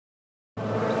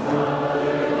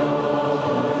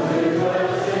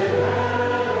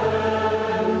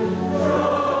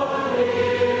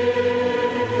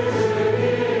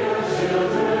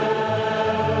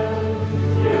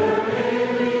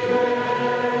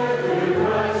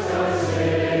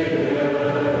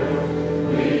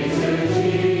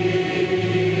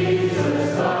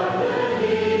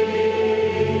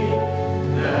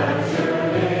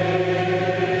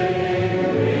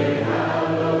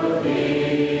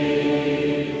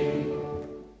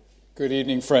Good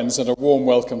evening, friends, and a warm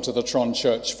welcome to the Tron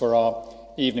Church for our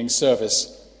evening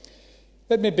service.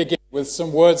 Let me begin with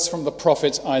some words from the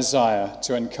prophet Isaiah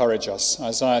to encourage us.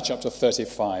 Isaiah chapter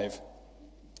 35.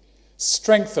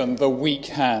 Strengthen the weak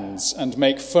hands and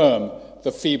make firm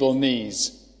the feeble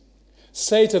knees.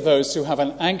 Say to those who have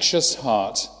an anxious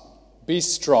heart, be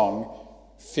strong,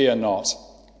 fear not.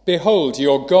 Behold,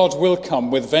 your God will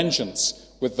come with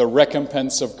vengeance, with the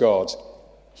recompense of God.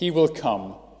 He will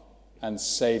come and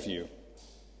save you.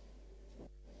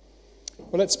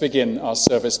 Well, let's begin our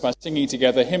service by singing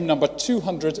together hymn number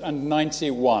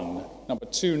 291, number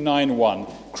 291,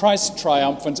 Christ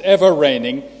triumphant, ever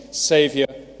reigning, Saviour,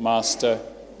 Master,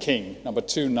 King, number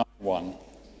 291.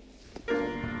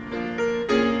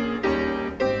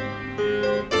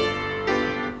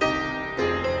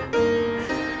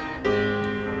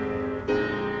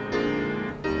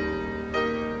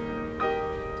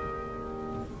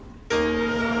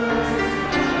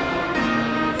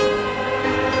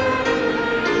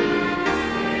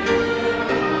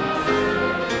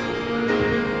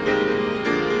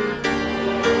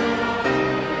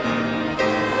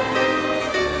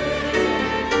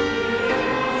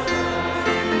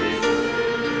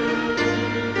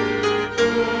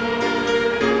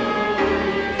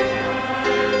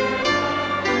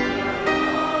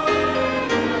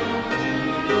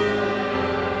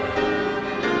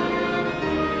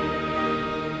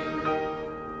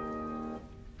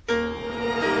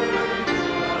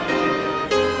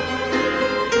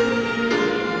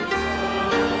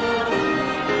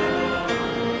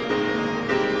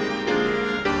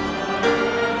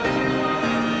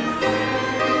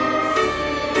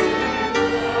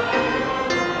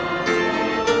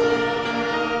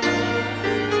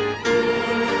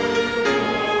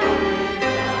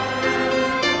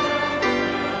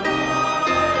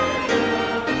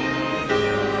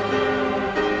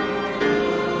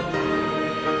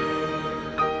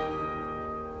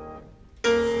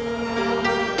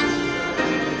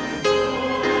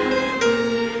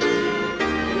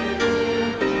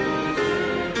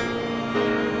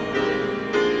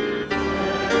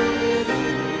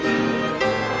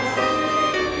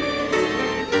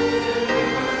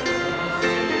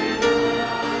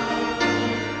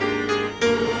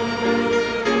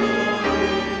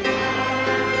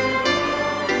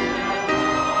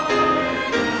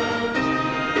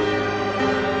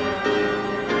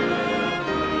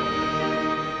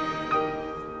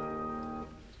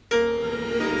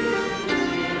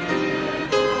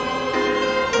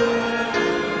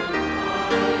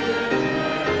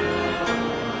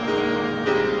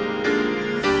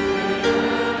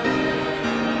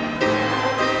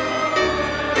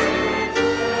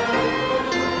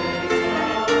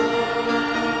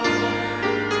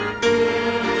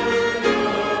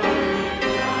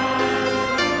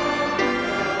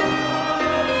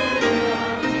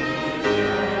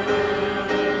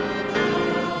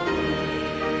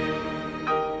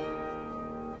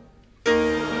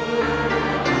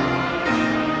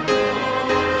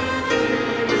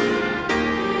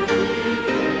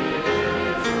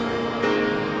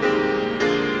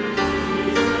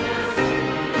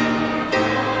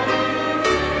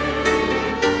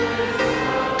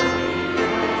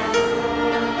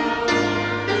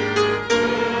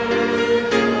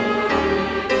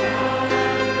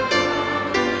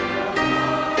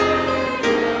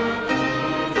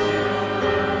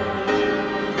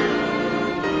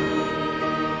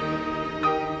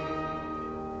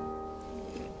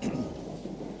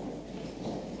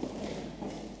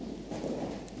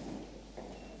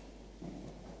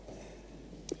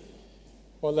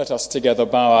 Well, let us together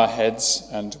bow our heads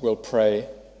and we'll pray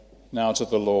now to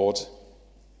the Lord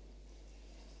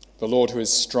who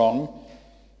is strong,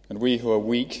 and we who are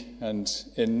weak and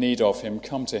in need of him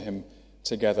come to him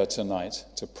together tonight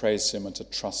to praise him and to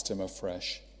trust him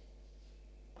afresh.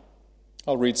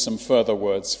 I'll read some further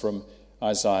words from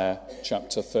Isaiah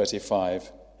chapter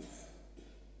 35,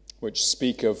 which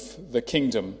speak of the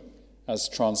kingdom as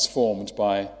transformed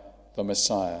by the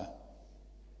Messiah.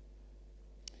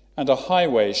 And a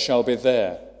highway shall be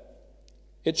there.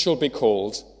 It shall be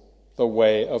called the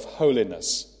way of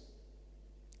holiness.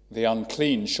 The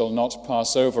unclean shall not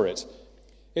pass over it.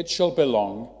 It shall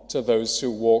belong to those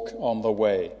who walk on the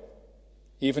way.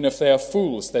 Even if they are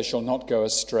fools, they shall not go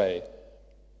astray.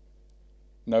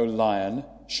 No lion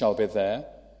shall be there,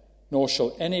 nor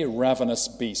shall any ravenous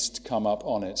beast come up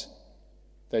on it.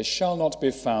 They shall not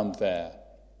be found there,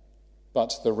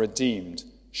 but the redeemed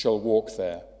shall walk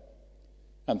there.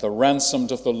 And the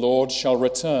ransomed of the Lord shall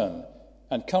return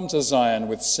and come to Zion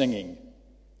with singing.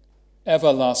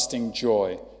 Everlasting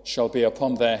joy shall be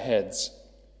upon their heads.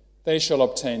 They shall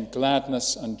obtain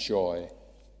gladness and joy,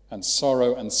 and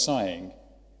sorrow and sighing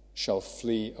shall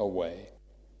flee away.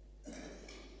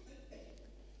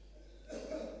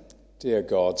 Dear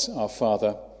God, our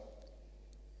Father,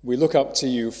 we look up to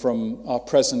you from our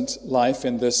present life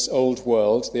in this old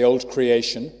world, the old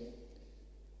creation,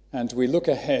 and we look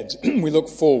ahead, we look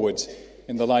forward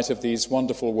in the light of these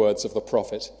wonderful words of the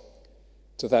prophet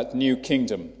to that new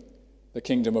kingdom, the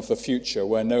kingdom of the future,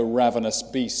 where no ravenous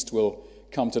beast will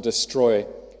come to destroy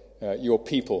your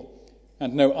people,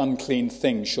 and no unclean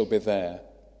thing shall be there,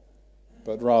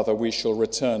 but rather we shall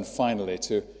return finally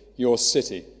to your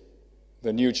city,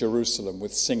 the New Jerusalem,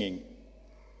 with singing,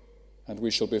 and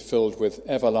we shall be filled with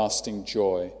everlasting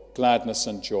joy, gladness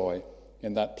and joy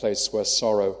in that place where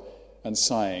sorrow and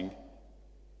sighing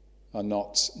are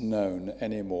not known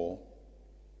anymore.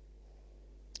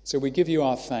 So we give you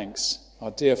our thanks, our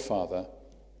dear Father,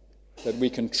 that we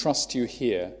can trust you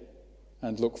here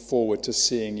and look forward to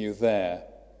seeing you there.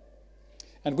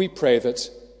 And we pray that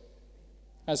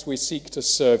as we seek to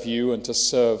serve you and to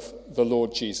serve the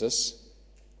Lord Jesus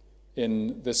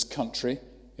in this country,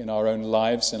 in our own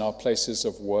lives, in our places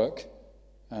of work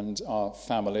and our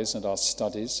families and our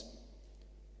studies,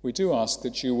 we do ask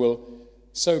that you will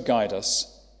so guide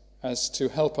us as to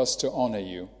help us to honour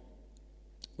you.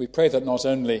 We pray that not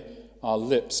only our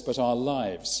lips but our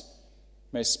lives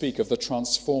may speak of the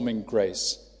transforming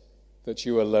grace that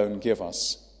you alone give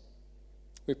us.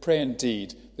 We pray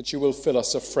indeed that you will fill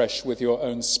us afresh with your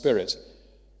own Spirit,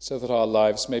 so that our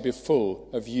lives may be full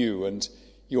of you and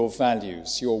your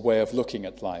values, your way of looking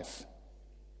at life,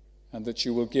 and that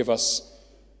you will give us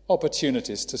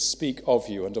opportunities to speak of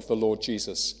you and of the Lord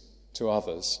Jesus to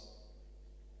others.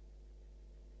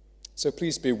 So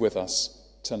please be with us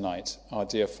tonight, our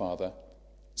dear Father.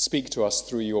 Speak to us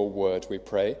through your word, we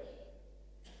pray.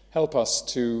 Help us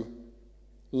to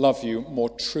love you more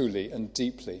truly and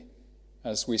deeply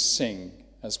as we sing,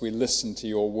 as we listen to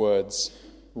your words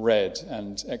read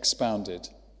and expounded.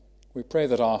 We pray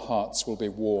that our hearts will be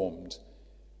warmed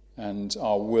and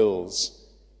our wills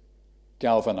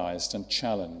galvanized and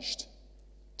challenged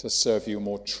to serve you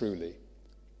more truly.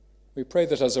 We pray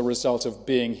that as a result of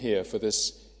being here for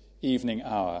this evening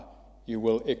hour, you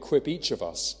will equip each of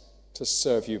us to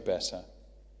serve you better.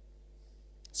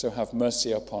 So have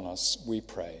mercy upon us, we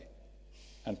pray,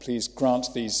 and please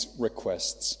grant these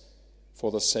requests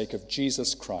for the sake of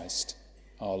Jesus Christ,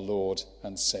 our Lord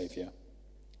and Saviour.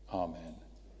 Amen.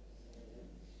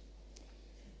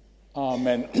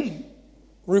 Amen.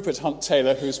 Rupert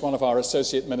Hunt-Taylor, who's one of our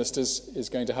associate ministers, is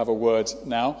going to have a word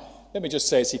now. Let me just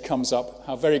say as he comes up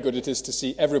how very good it is to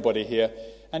see everybody here.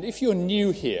 And if you're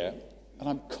new here, and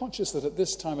I'm conscious that at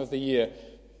this time of the year,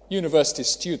 university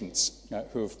students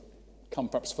who've come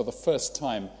perhaps for the first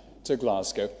time to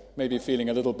Glasgow may be feeling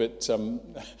a little bit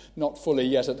not fully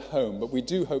yet at home, but we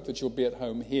do hope that you'll be at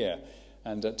home here.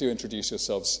 And do introduce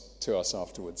yourselves to us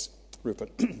afterwards.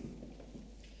 Rupert.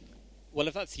 Well,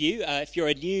 if that's you, if you're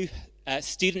a new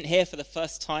student here for the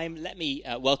first time, let me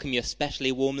welcome you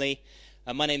especially warmly.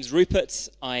 My name's Rupert.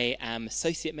 I am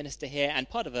associate minister here and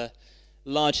part of a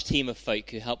large team of folk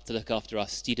who help to look after our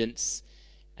students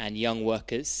and young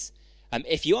workers.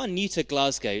 If you are new to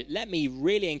Glasgow, let me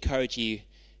really encourage you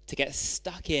to get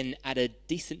stuck in at a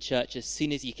decent church as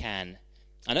soon as you can.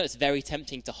 I know it's very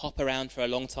tempting to hop around for a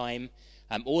long time,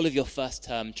 all of your first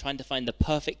term, trying to find the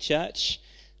perfect church.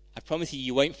 I promise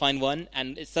you won't find one,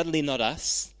 and it's certainly not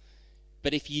us.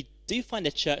 But if you do find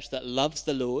a church that loves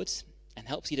the Lord and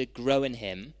helps you to grow in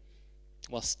him,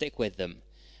 well, stick with them.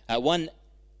 One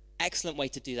excellent way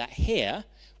to do that here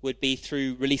would be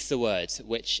through Release the Word,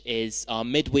 which is our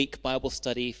midweek Bible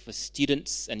study for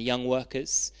students and young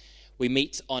workers. We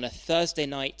meet on a Thursday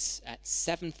night at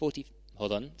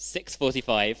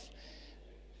 6:45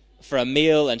 for a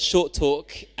meal and short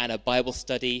talk and a Bible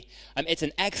study. It's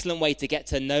an excellent way to get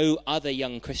to know other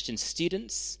young Christian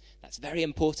students. That's very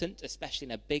important, especially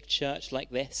in a big church like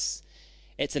this.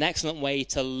 It's an excellent way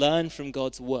to learn from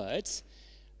God's word,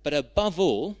 but above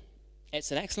all,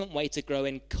 it's an excellent way to grow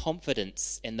in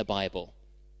confidence in the Bible.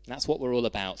 That's what we're all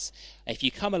about. If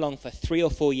you come along for 3 or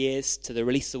 4 years to the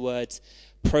Release the Word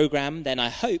program, then I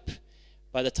hope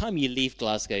by the time you leave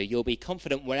Glasgow, you'll be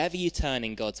confident wherever you turn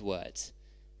in God's word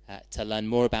to learn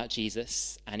more about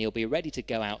Jesus, and you'll be ready to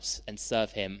go out and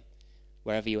serve him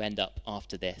wherever you end up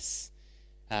after this.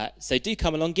 So do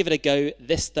come along, give it a go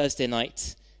this Thursday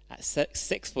night at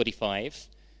 6:45.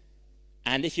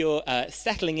 And if you're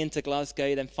settling into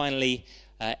Glasgow, then finally,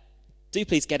 do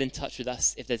please get in touch with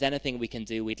us. If there's anything we can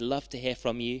do, we'd love to hear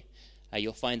from you.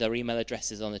 You'll find our email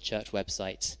addresses on the church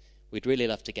website. We'd really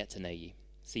love to get to know you.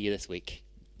 See you this week.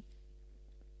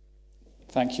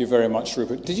 Thank you very much,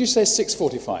 Rupert. Did you say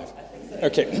 6:45?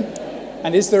 Okay.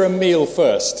 And is there a meal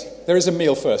first? There is a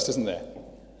meal first, isn't there?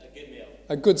 A good meal.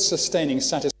 A good, sustaining,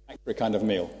 satisfactory kind of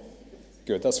meal.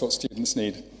 Good, that's what students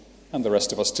need, and the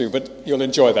rest of us too, but you'll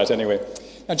enjoy that anyway.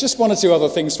 Now, just one or two other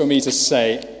things for me to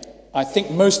say. I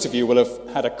think most of you will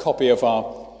have had a copy of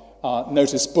our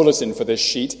notice bulletin for this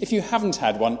sheet. If you haven't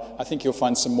had one, I think you'll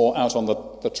find some more out on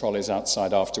the trolleys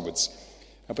outside afterwards.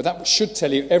 But that should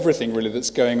tell you everything, really, that's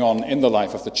going on in the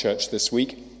life of the church this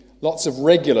week. Lots of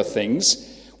regular things.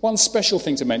 One special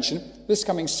thing to mention, this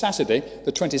coming Saturday,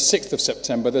 the 26th of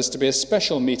September, there's to be a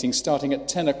special meeting starting at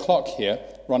 10 o'clock here,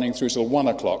 running through till 1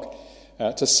 o'clock,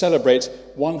 to celebrate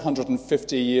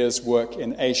 150 years' work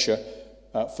in Asia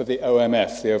for the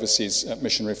OMF, the Overseas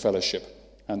Missionary Fellowship.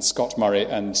 And Scott Murray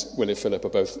and Willie Phillip are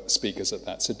both speakers at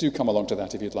that. So do come along to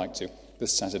that if you'd like to,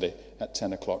 this Saturday at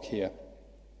 10 o'clock here.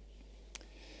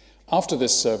 After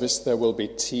this service, there will be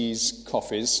teas,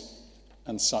 coffees,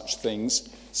 and such things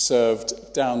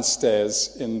served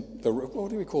downstairs in the, what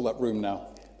do we call that room now?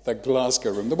 The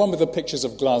Glasgow room, the one with the pictures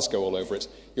of Glasgow all over it.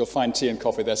 You'll find tea and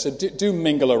coffee there, so do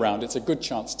mingle around. It's a good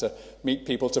chance to meet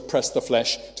people, to press the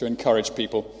flesh, to encourage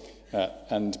people,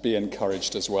 and be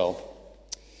encouraged as well.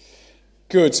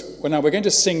 Good. Well, now we're going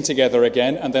to sing together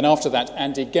again, and then after that,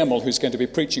 Andy Gemmill, who's going to be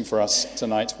preaching for us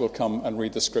tonight, will come and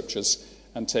read the scriptures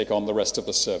and take on the rest of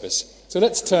the service. So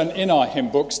let's turn in our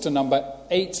hymn books to number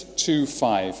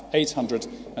 825,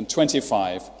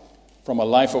 From a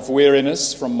Life of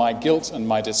Weariness, from my guilt and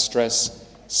my distress,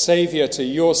 Saviour, to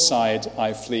your side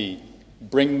I flee,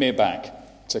 bring me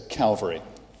back to Calvary.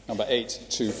 Number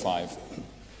 825.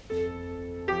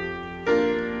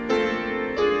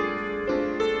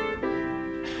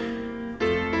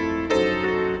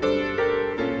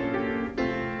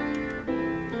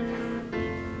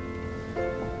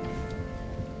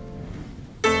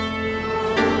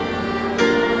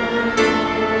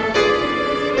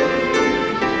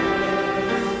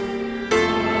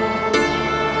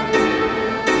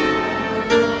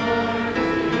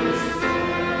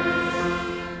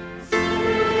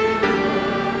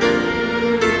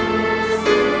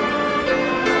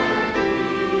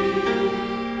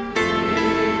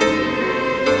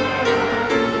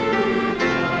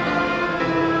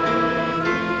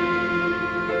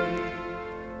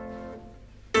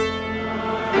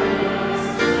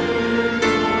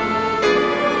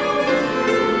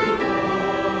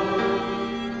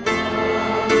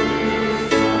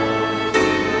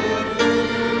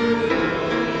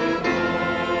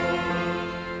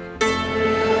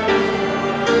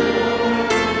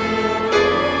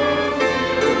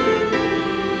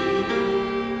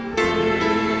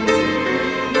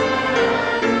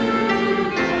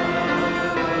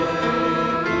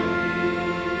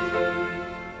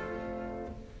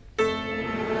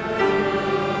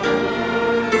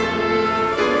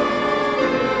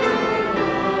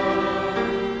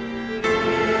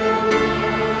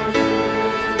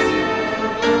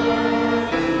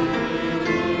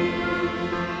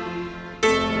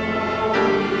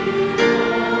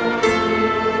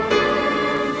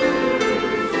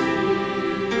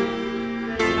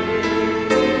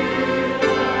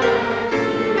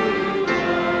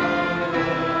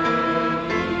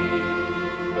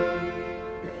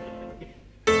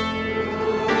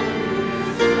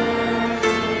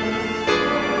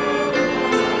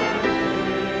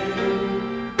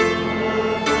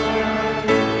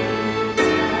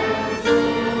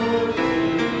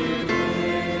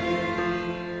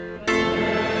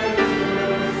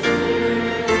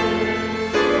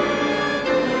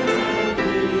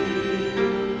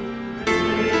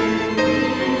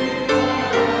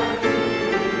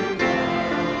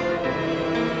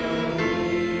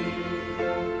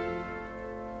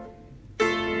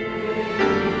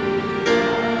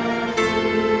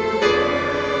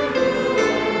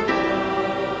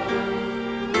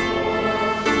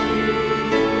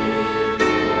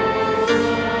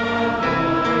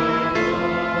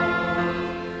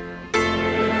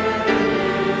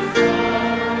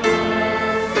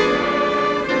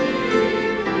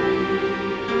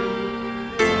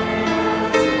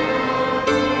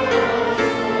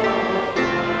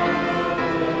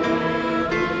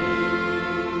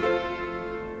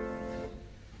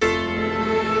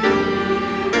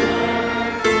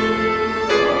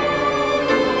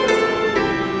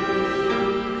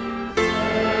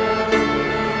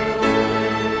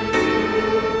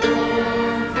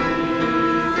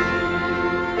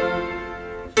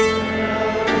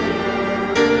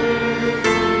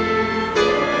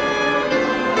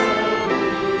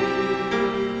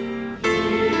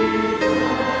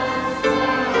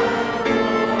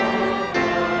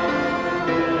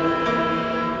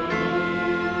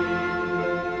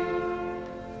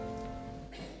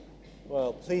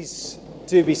 Please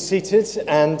do be seated,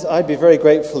 and I'd be very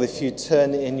grateful if you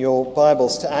turn in your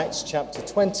Bibles to Acts chapter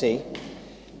 20.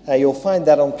 You'll find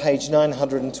that on page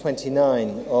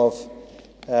 929 of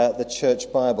the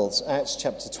church Bibles. Acts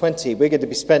chapter 20. We're going to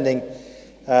be spending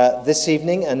this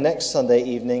evening and next Sunday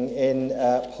evening in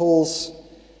Paul's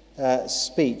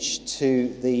speech to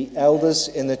the elders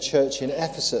in the church in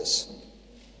Ephesus.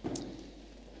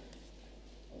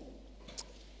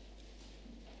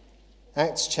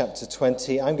 Acts chapter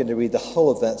 20, I'm going to read the whole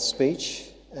of that speech,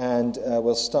 and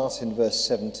we'll start in verse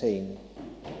 17.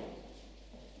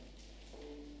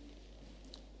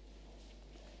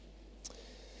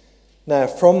 Now,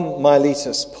 from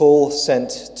Miletus, Paul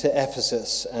sent to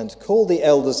Ephesus and called the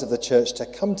elders of the church to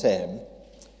come to him.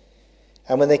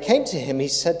 And when they came to him, he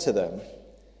said to them,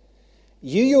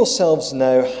 "You yourselves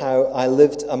know how I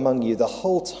lived among you the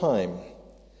whole time,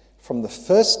 from the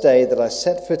first day that I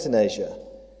set foot in Asia,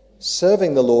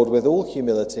 serving the Lord with all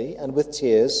humility and with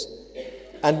tears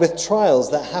and with trials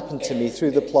that happened to me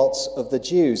through the plots of the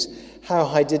Jews, how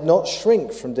I did not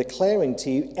shrink from declaring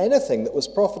to you anything that was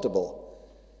profitable,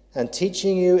 and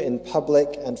teaching you in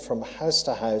public and from house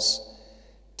to house,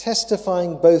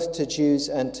 testifying both to Jews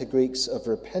and to Greeks of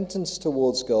repentance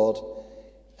towards God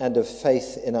and of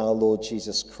faith in our Lord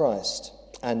Jesus Christ.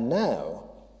 And now,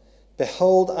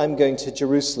 behold, I'm going to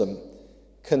Jerusalem,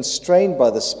 constrained by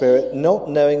the Spirit, not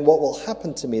knowing what will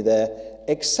happen to me there,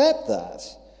 except that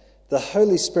the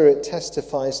Holy Spirit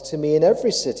testifies to me in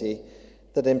every city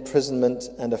that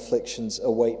imprisonment and afflictions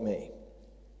await me.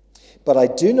 But I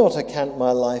do not account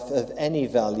my life of any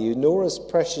value, nor as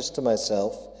precious to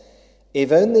myself,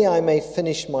 if only I may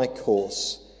finish my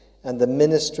course and the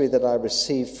ministry that I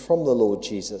received from the Lord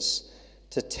Jesus,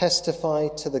 to testify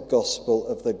to the gospel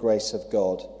of the grace of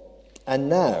God. And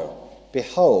now,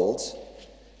 behold,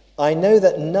 I know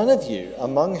that none of you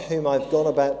among whom I've gone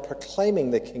about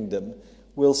proclaiming the kingdom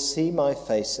will see my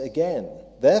face again.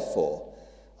 Therefore,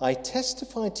 I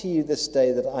testify to you this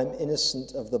day that I'm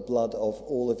innocent of the blood of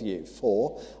all of you,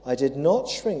 for I did not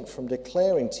shrink from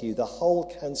declaring to you the whole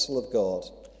counsel of God.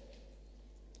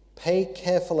 Pay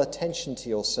careful attention to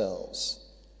yourselves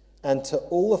and to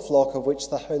all the flock of which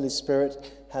the Holy Spirit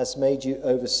has made you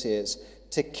overseers,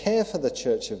 to care for the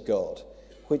church of God,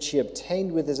 which he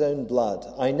obtained with his own blood.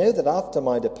 I know that after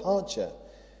my departure,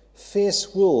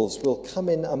 fierce wolves will come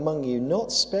in among you,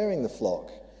 not sparing the flock.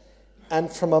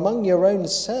 And from among your own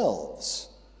selves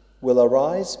will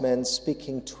arise men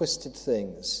speaking twisted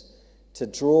things to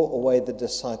draw away the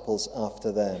disciples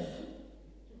after them.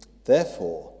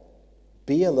 Therefore,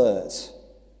 be alert,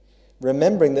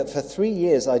 remembering that for 3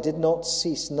 years I did not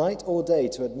cease night or day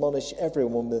to admonish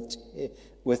everyone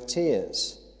with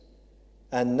tears.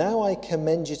 And now I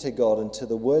commend you to God and to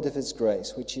the word of his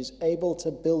grace, which is able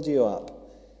to build you up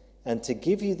and to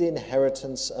give you the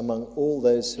inheritance among all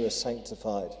those who are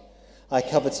sanctified. I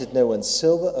coveted no one's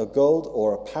silver or gold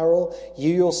or apparel. You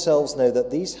yourselves know that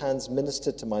these hands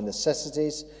ministered to my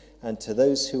necessities and to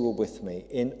those who were with me.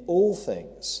 In all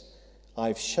things,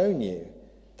 I've shown you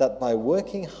that by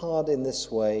working hard in this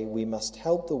way, we must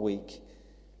help the weak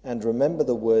and remember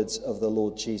the words of the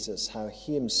Lord Jesus, how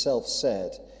he himself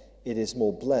said, "It is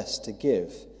more blessed to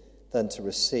give than to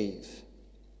receive."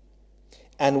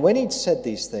 And when he'd said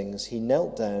these things, he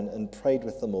knelt down and prayed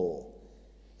with them all.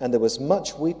 And there was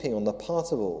much weeping on the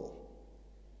part of all.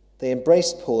 They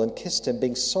embraced Paul and kissed him,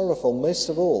 being sorrowful most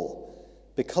of all,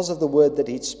 because of the word that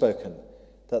he'd spoken,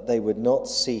 that they would not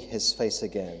see his face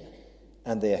again.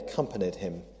 And they accompanied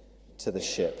him to the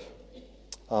ship.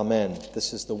 Amen.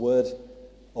 This is the word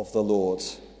of the Lord.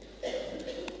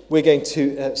 We're going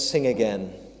to sing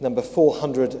again. Number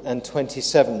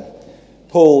 427.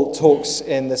 Paul talks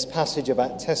in this passage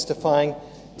about testifying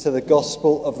to the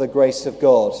gospel of the grace of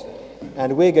God.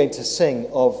 And we're going to sing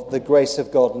of the grace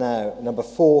of God now. Number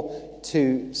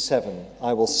 427.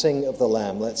 I will sing of the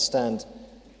Lamb. Let's stand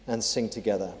and sing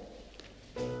together.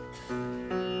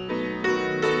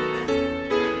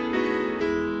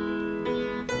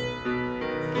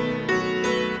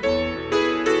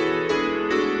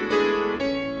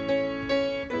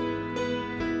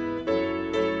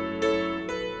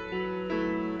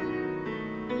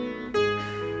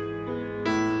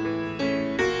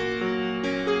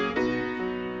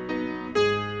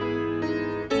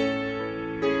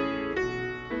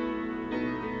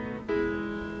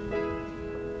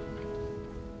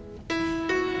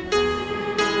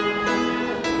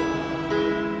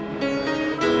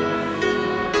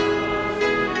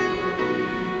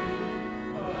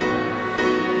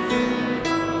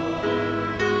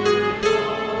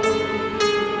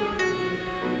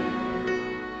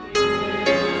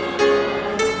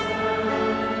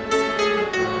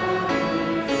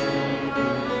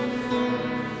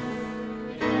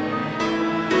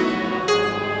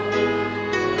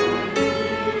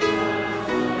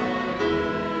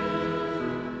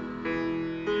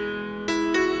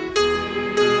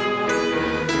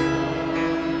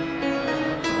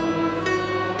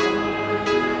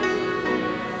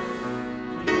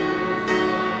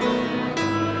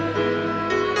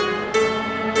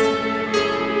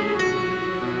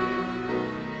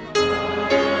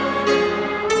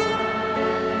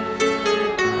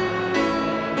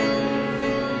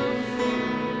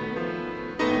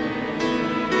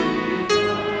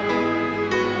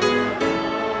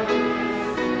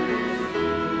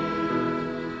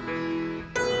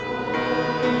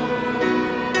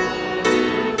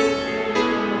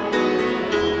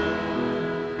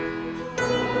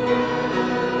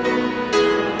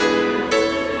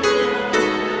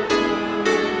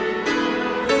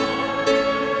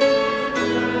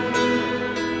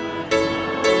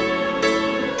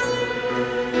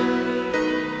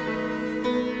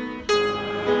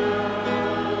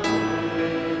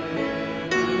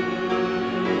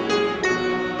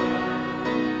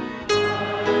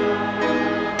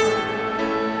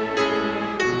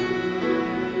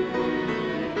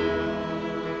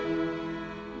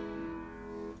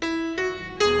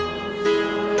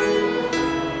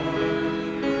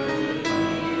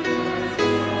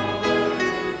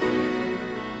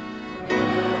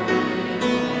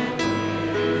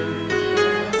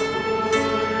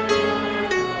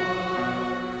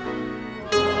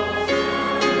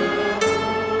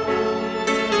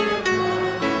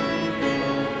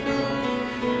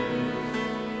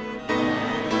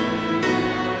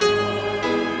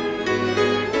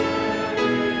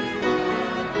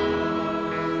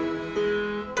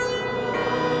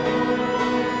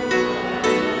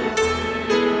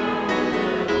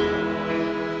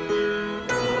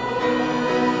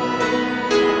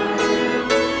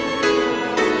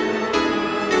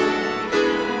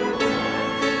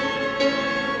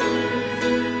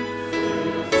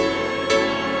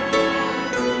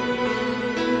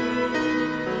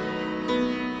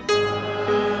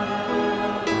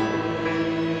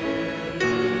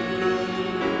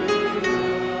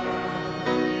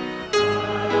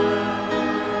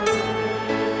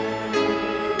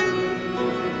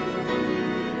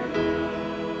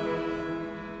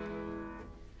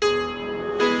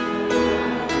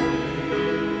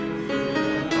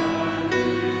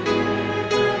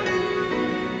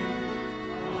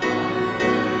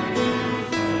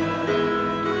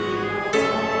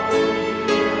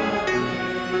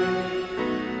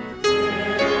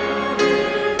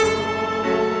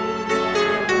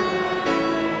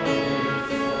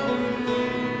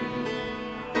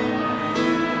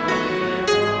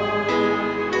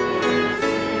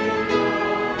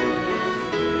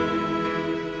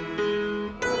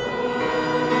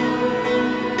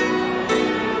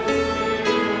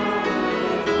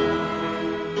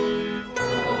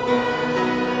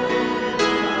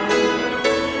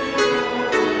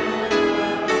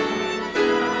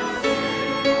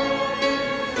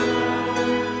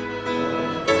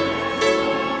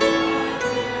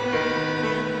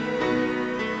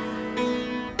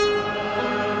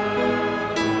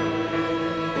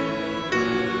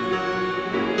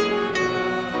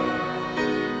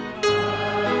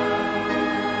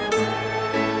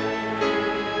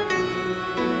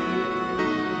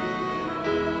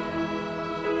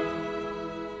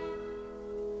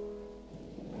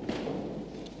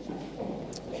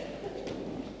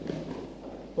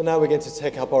 Well, now we're going to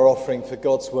take up our offering for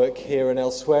God's work here and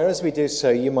elsewhere. As we do so,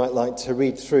 you might like to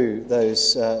read through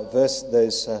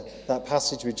that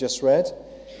passage we just read,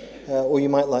 or you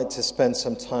might like to spend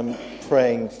some time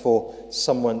praying for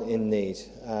someone in need.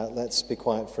 Let's be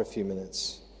quiet for a few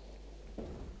minutes.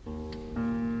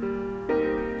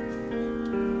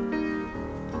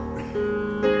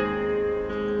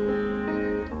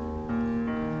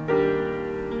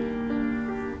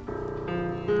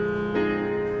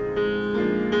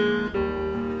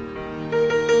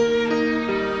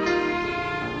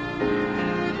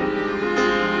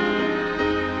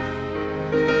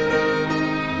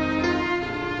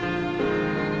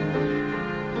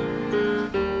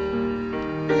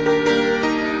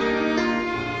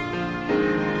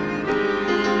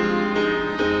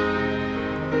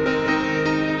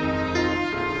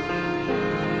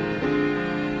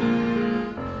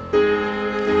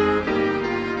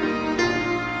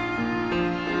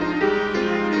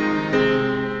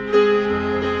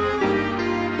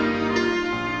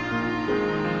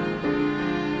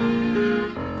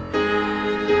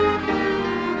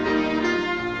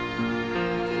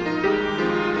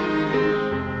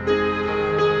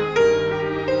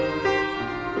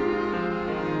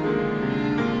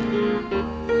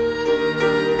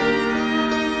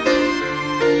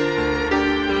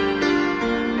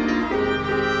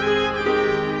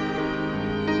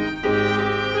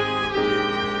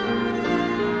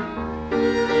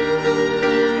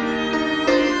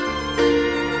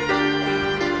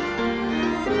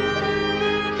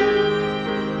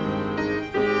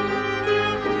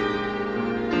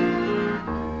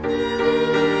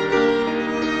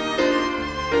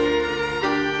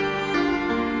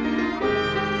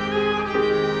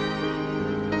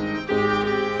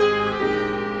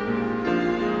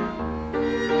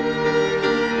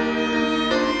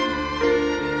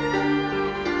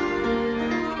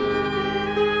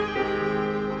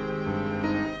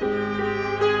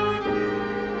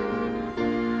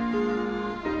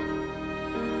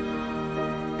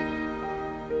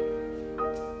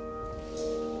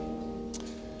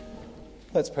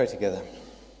 Let's pray together.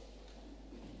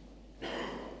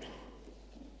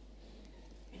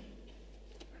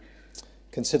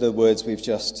 Consider the words we've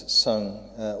just sung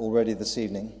already this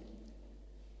evening.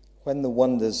 When the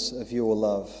wonders of your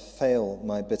love fail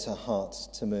my bitter heart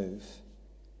to move,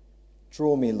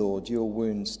 draw me, Lord, your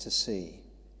wounds to see.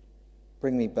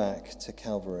 Bring me back to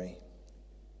Calvary.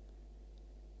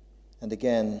 And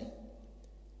again,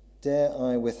 dare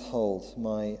I withhold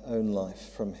my own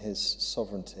life from his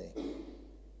sovereignty?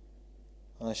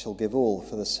 I shall give all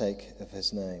for the sake of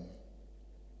his name.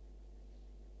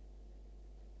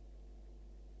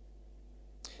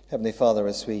 Heavenly Father,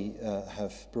 as we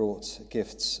have brought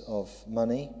gifts of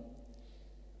money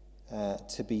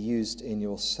to be used in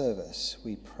your service,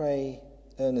 we pray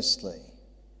earnestly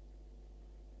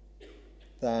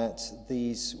that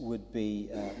these would be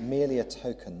merely a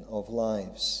token of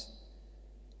lives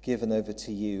given over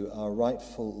to you, our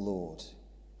rightful Lord,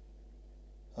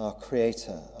 our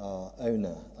Creator, our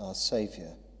Owner, our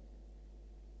Saviour.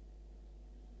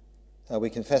 We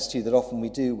confess to you that often we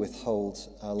do withhold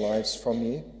our lives from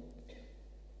you,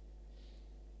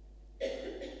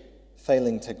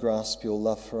 failing to grasp your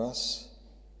love for us,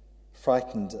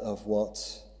 frightened of what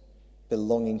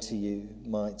belonging to you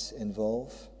might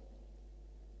involve,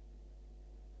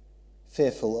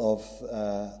 fearful of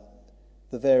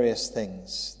the various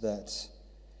things that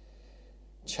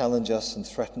challenge us and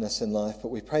threaten us in life. But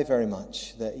we pray very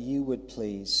much that you would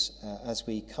please, as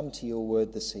we come to your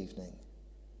word this evening,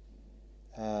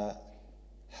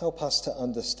 help us to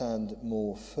understand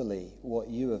more fully what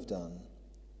you have done,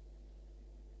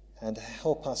 and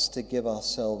help us to give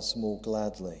ourselves more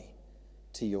gladly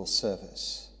to your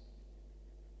service.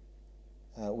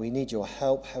 We need your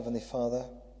help, Heavenly Father.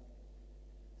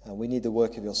 We need the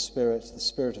work of your Spirit, the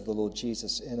Spirit of the Lord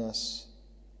Jesus in us.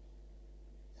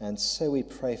 And so we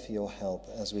pray for your help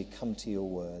as we come to your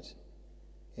word.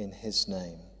 In his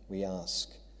name we ask.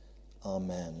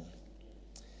 Amen.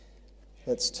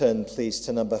 Let's turn, please,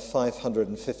 to number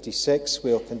 556.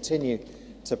 We'll continue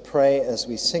to pray as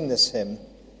we sing this hymn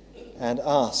and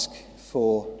ask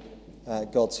for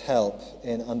God's help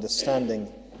in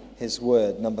understanding his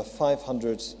word. Number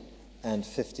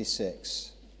 556.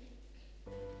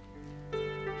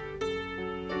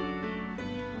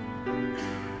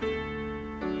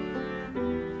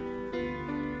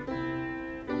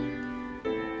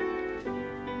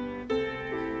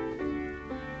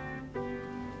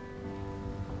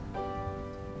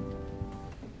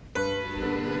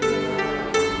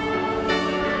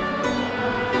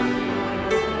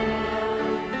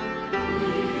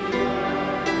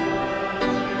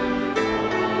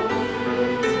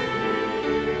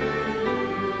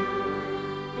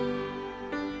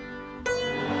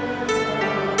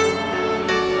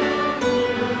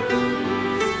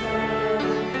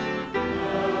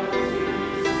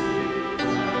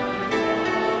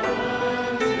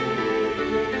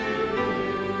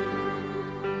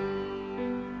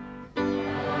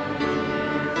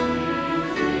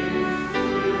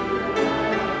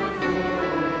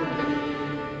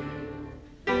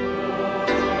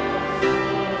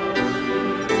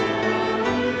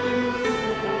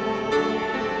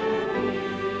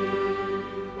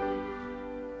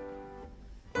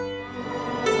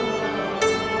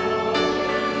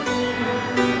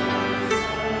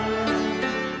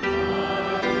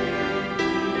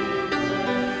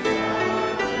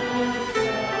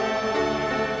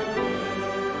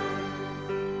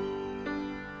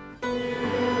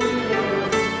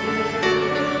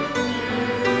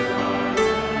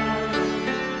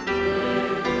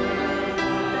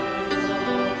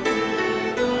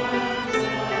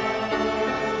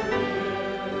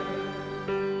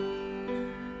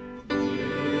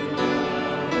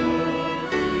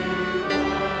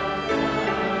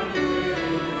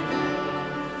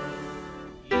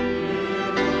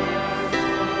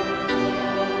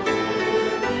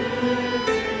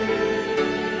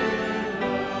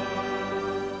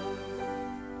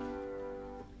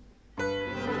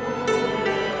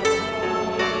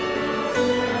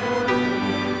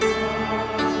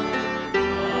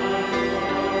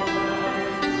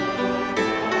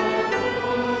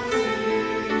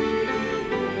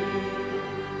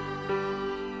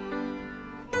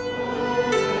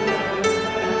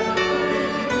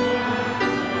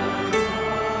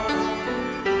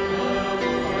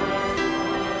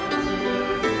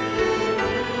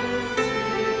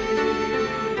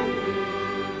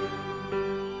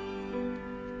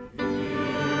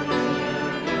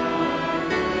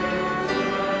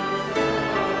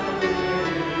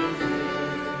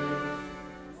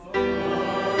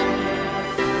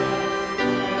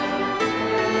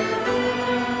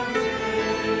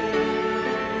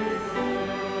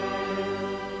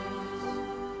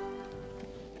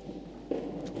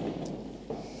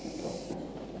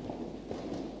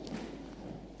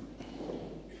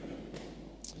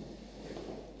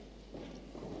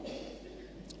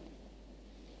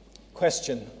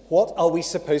 question. What are we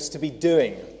supposed to be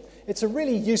doing? It's a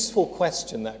really useful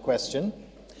question, that question.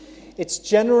 It's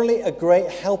generally a great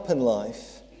help in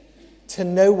life to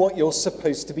know what you're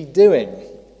supposed to be doing.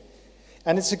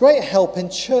 And it's a great help in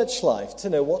church life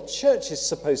to know what church is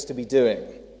supposed to be doing.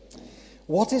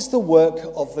 What is the work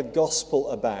of the gospel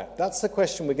about? That's the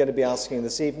question we're going to be asking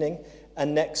this evening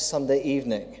and next Sunday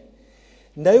evening.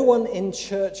 No one in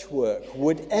church work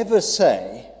would ever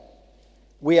say,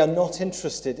 we are not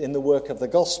interested in the work of the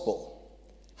gospel.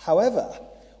 However,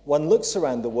 one looks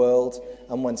around the world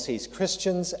and one sees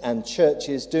Christians and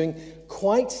churches doing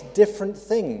quite different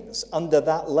things under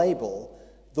that label,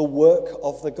 the work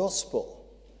of the gospel.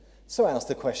 So I ask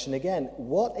the question again,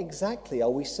 what exactly are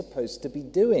we supposed to be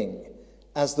doing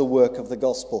as the work of the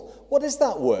gospel? What is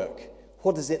that work?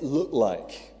 What does it look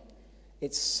like?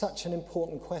 It's such an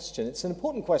important question. It's an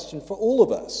important question for all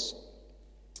of us.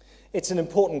 It's an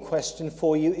important question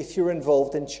for you if you're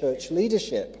involved in church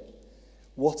leadership.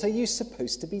 What are you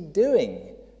supposed to be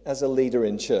doing as a leader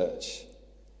in church?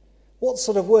 What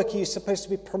sort of work are you supposed to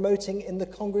be promoting in the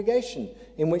congregation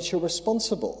in which you're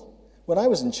responsible? When I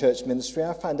was in church ministry,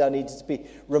 I found I needed to be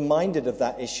reminded of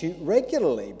that issue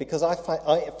regularly because I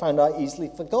found I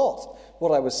easily forgot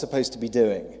what I was supposed to be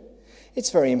doing. It's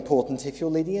very important if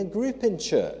you're leading a group in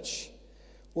church.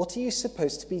 What are you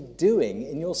supposed to be doing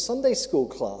in your Sunday school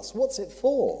class? What's it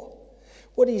for?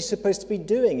 What are you supposed to be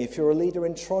doing if you're a leader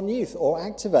in Tron Youth or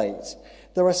Activate?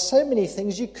 There are so many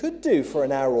things you could do for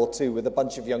an hour or two with a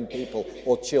bunch of young people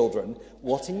or children.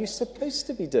 What are you supposed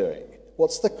to be doing?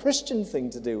 What's the Christian thing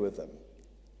to do with them?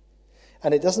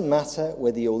 And it doesn't matter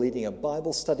whether you're leading a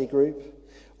Bible study group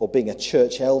or being a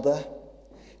church elder,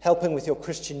 helping with your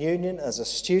Christian union as a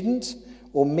student,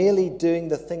 or merely doing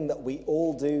the thing that we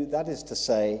all do, that is to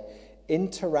say,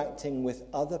 interacting with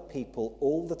other people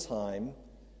all the time,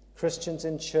 Christians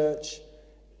in church,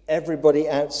 everybody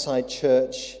outside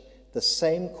church, the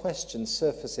same question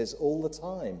surfaces all the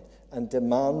time and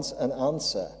demands an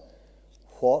answer.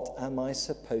 What am I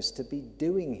supposed to be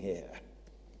doing here?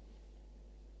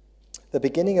 The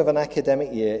beginning of an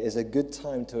academic year is a good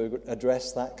time to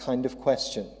address that kind of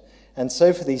question. And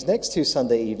so for these next two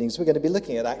Sunday evenings, we're going to be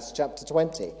looking at Acts chapter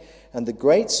 20 and the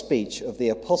great speech of the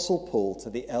Apostle Paul to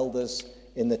the elders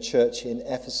in the church in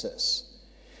Ephesus.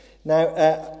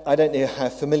 Now, I don't know how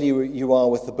familiar you are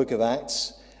with the book of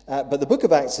Acts, but the book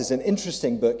of Acts is an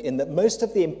interesting book in that most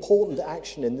of the important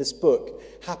action in this book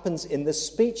happens in the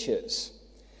speeches.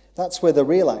 That's where the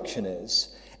real action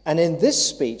is. And in this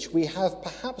speech, we have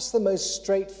perhaps the most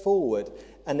straightforward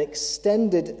and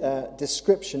extended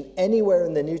description anywhere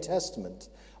in the New Testament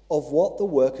of what the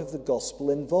work of the gospel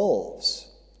involves.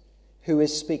 Who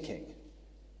is speaking?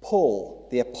 Paul,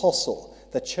 the apostle,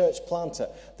 the church planter,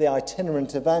 the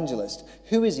itinerant evangelist.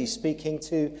 Who is he speaking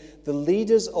to? The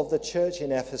leaders of the church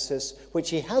in Ephesus,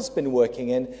 which he has been working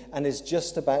in and is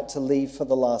just about to leave for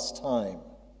the last time.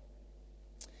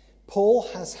 Paul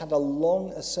has had a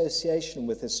long association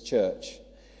with this church,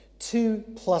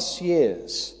 2+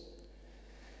 years.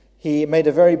 He made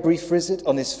a very brief visit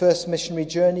on his first missionary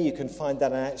journey. You can find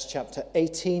that in Acts chapter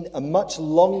 18. A much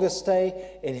longer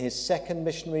stay in his second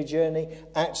missionary journey,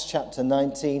 Acts chapter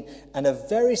 19. And a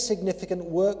very significant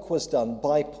work was done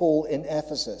by Paul in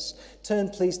Ephesus. Turn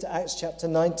please to Acts chapter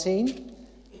 19.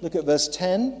 Look at verse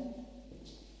 10.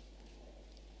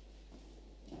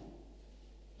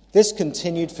 This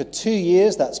continued for 2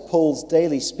 years. That's Paul's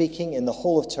daily speaking in the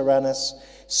hall of Tyrannus,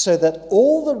 so that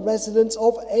all the residents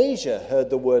of Asia heard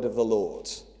the word of the Lord,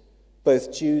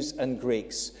 both Jews and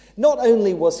Greeks. Not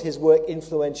only was his work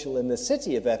influential in the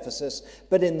city of Ephesus,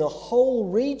 but in the whole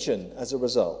region as a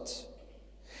result.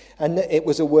 And it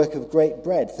was a work of great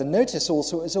breadth. And notice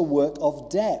also it was a work of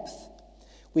depth.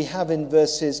 We have in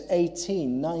verses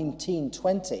 18, 19,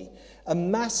 20, a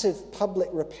massive public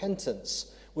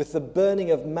repentance with the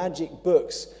burning of magic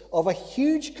books of a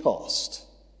huge cost.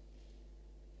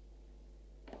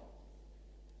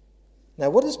 Now,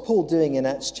 what is Paul doing in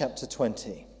Acts chapter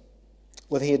 20?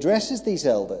 Well, he addresses these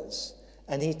elders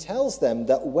and he tells them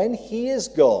that when he is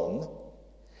gone,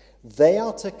 they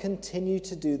are to continue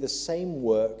to do the same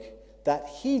work that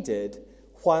he did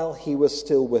while he was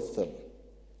still with them.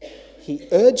 He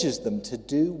urges them to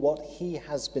do what he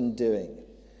has been doing.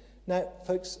 Now,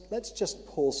 folks, let's just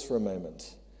pause for a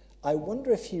moment. I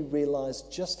wonder if you realize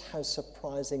just how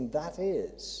surprising that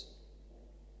is.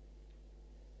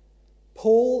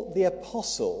 Paul the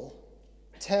apostle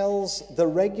tells the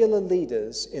regular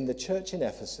leaders in the church in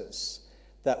Ephesus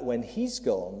that when he's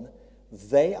gone,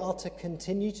 they are to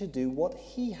continue to do what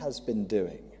he has been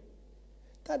doing.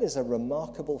 That is a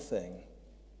remarkable thing.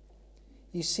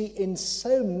 You see, in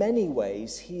so many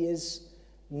ways, he is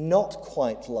not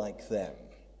quite like them.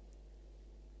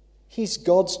 He's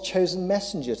God's chosen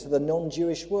messenger to the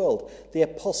non-Jewish world, the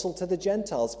apostle to the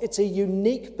Gentiles. It's a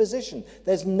unique position.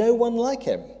 There's no one like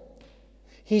him.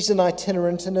 He's an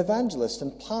itinerant and evangelist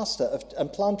and pastor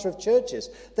and planter of churches.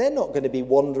 They're not going to be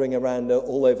wandering around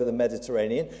all over the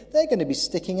Mediterranean. They're going to be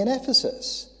sticking in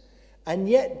Ephesus. And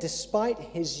yet, despite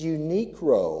his unique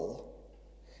role,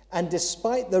 and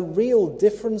despite the real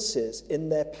differences in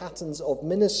their patterns of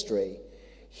ministry,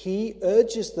 he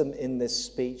urges them in this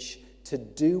speech to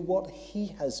do what he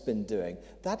has been doing.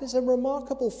 That is a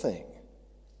remarkable thing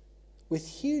with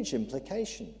huge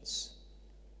implications.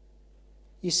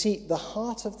 You see, the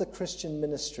heart of the Christian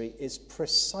ministry is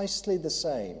precisely the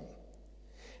same,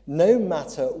 no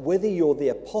matter whether you're the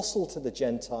apostle to the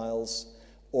Gentiles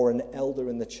or an elder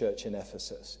in the church in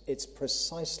Ephesus. It's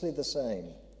precisely the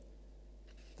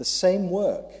same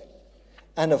work.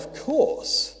 And of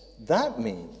course, that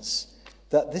means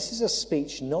that this is a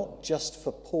speech not just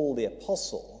for Paul the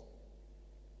apostle,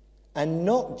 and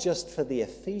not just for the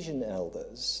Ephesian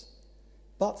elders,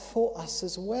 but for us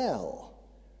as well.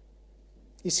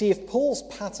 You see, if Paul's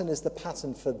pattern is the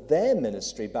pattern for their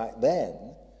ministry back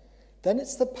then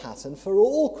it's the pattern for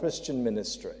all Christian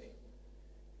ministry.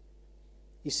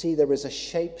 You see, there is a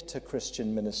shape to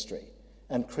Christian ministry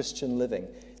and Christian living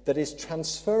that is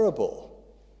transferable.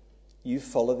 You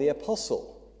follow the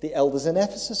apostle. The elders in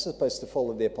Ephesus are supposed to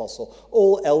follow the apostle.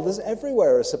 All elders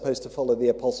everywhere are supposed to follow the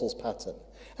apostle's pattern.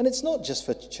 And it's not just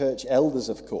for church elders,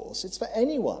 of course. It's for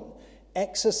anyone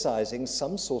exercising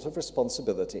some sort of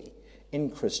responsibility in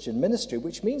Christian ministry,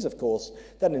 which means, of course,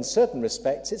 that in certain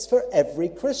respects it's for every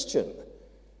Christian.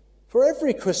 For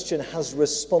every Christian has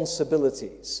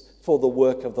responsibilities for the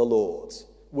work of the Lord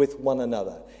with one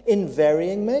another in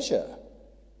varying measure.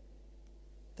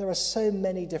 There are so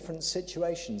many different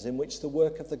situations in which the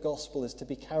work of the gospel is to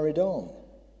be carried on.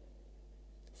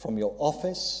 From your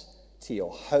office to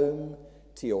your home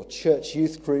to your church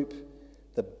youth group,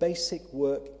 the basic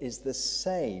work is the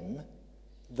same,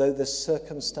 though the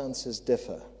circumstances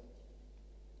differ.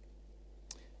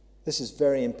 This is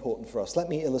very important for us. Let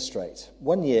me illustrate.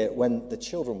 One year, when the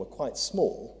children were quite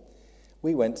small,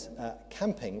 we went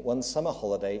camping one summer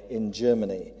holiday in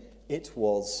Germany. It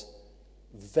was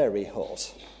very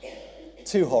hot.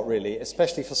 Too hot, really,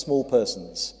 especially for small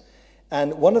persons.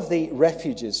 And one of the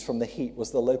refuges from the heat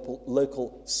was the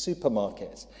local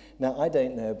supermarket. Now, I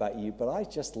don't know about you, but I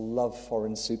just love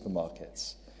foreign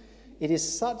supermarkets. It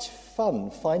is such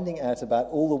fun finding out about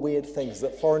all the weird things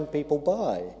that foreign people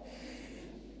buy.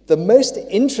 The most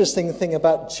interesting thing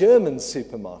about German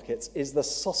supermarkets is the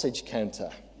sausage counter,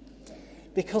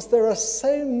 because there are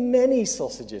so many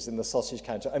sausages in the sausage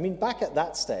counter. I mean, back at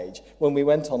that stage, when we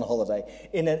went on holiday,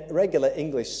 in a regular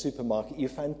English supermarket, you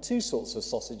found two sorts of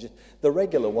sausages, the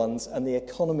regular ones and the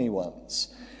economy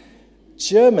ones.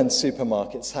 German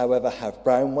supermarkets, however, have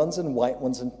brown ones and white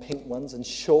ones and pink ones and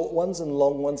short ones and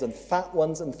long ones and fat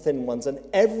ones and thin ones and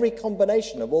every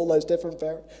combination of all those different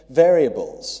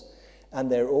variables.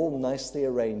 And they're all nicely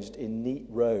arranged in neat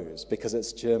rows because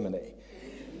it's Germany.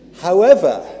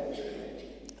 However,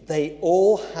 they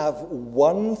all have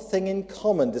one thing in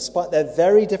common, despite their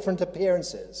very different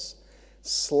appearances.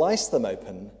 Slice them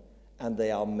open, and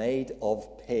they are made of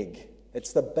pig.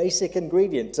 It's the basic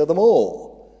ingredient to them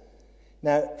all.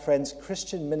 Now, friends,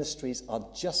 Christian ministries are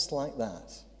just like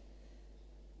that.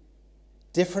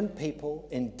 Different people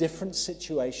in different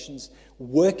situations,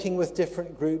 working with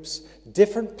different groups,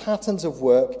 different patterns of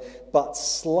work, but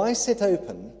slice it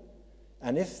open,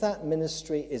 and if that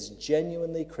ministry is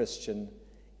genuinely Christian,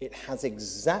 it has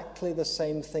exactly the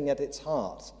same thing at its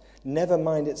heart. Never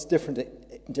mind its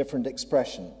different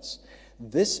expressions.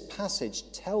 This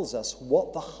passage tells us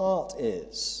what the heart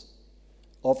is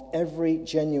of every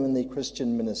genuinely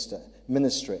Christian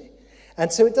ministry.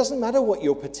 And so it doesn't matter what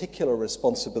your particular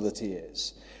responsibility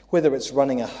is, whether it's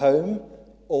running a home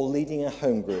or leading a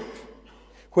home group,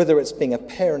 whether it's being a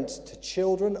parent to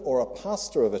children or a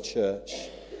pastor of a church,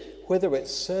 whether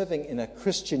it's serving in a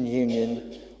Christian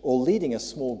union or leading a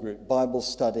small group Bible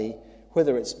study,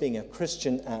 whether it's being a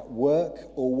Christian at work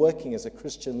or working as a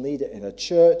Christian leader in a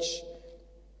church,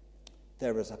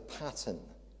 there is a pattern,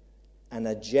 an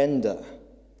agenda,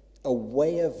 a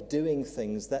way of doing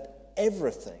things that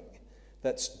everything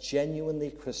that's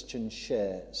genuinely Christian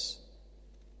shares.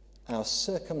 Our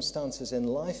circumstances in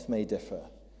life may differ,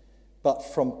 but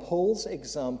from Paul's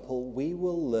example, we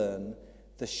will learn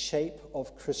the shape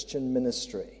of Christian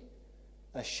ministry,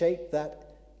 a shape that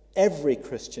every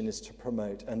Christian is to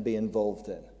promote and be involved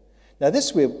in. Now,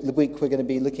 this week we're going to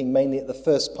be looking mainly at the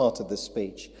first part of this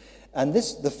speech. And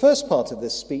the first part of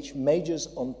this speech majors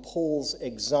on Paul's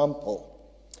example.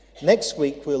 Next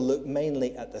week, we'll look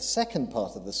mainly at the second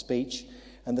part of the speech,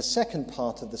 and the second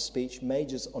part of the speech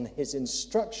majors on his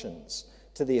instructions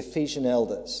to the Ephesian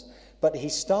elders. But he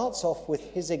starts off with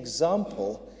his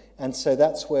example, and so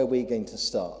that's where we're going to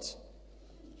start.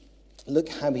 Look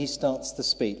how he starts the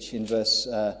speech in verse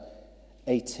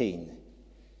 18.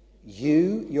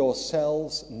 You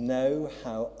yourselves know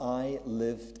how I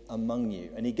lived among you.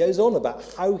 And he goes on about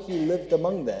how he lived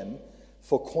among them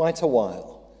for quite a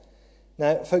while.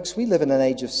 Now, folks, we live in an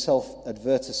age of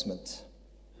self-advertisement.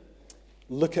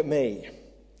 Look at me.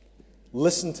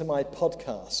 Listen to my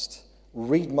podcast.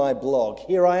 Read my blog.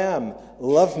 Here I am.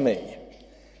 Love me.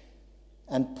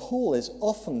 And Paul is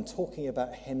often talking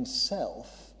about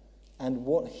himself and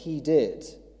what he did.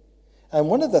 And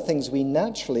one of the things we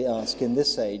naturally ask in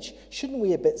this age, shouldn't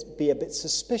we be a bit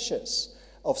suspicious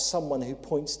of someone who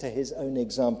points to his own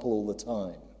example all the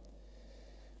time?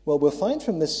 Well, we'll find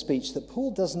from this speech that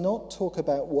Paul does not talk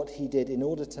about what he did in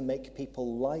order to make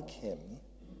people like him.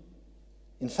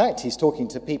 In fact, he's talking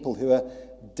to people who are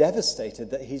devastated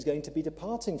that he's going to be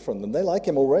departing from them. They like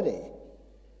him already.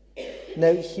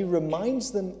 No, he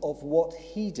reminds them of what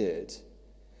he did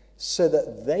so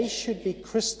that they should be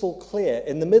crystal clear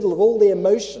in the middle of all the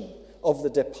emotion of the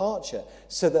departure,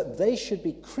 so that they should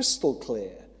be crystal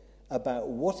clear about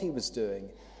what he was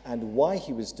doing and why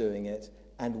he was doing it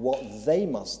and what they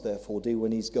must therefore do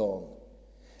when he's gone.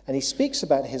 And he speaks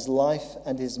about his life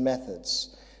and his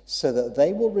methods so that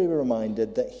they will be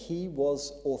reminded that he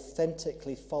was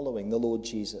authentically following the Lord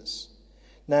Jesus.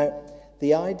 Now,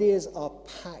 the ideas are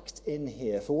packed in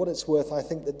here. For what it's worth, I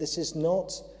think this is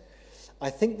not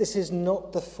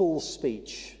the full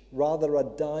speech, rather a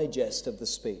digest of the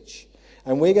speech.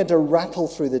 And we're going to rattle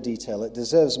through the detail. It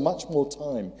deserves much more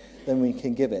time than we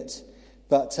can give it.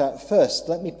 But first,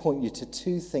 let me point you to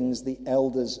two things the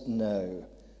elders know.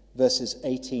 Verses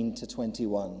 18 to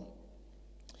 21.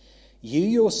 You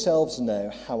yourselves know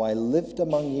how I lived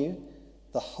among you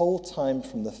the whole time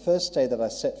from the first day that I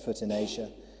set foot in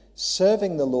Asia,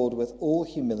 serving the Lord with all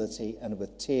humility and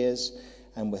with tears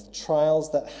and with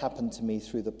trials that happened to me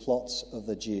through the plots of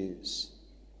the Jews.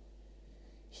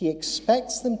 He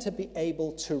expects them to be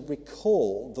able to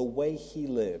recall the way he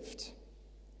lived.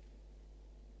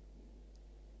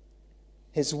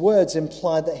 His words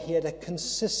imply that he had a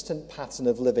consistent pattern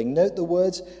of living. Note the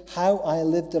words, how I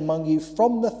lived among you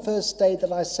from the first day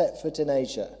that I set foot in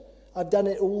Asia. I've done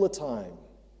it all the time.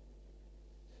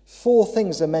 4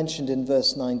 things are mentioned in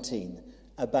verse 19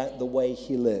 about the way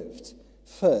he lived.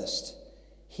 First,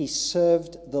 he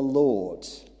served the Lord.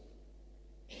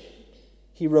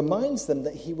 He reminds them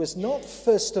that he was not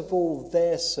first of all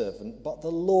their servant, but the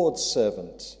Lord's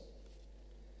servant.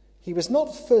 He was not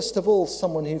first of all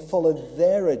someone who followed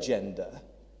their agenda,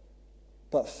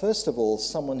 but first of all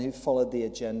someone who followed the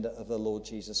agenda of the Lord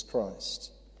Jesus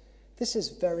Christ. This is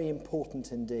very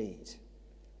important indeed.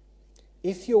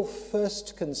 If your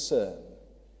first concern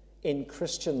in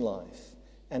Christian life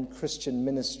and Christian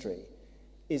ministry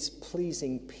is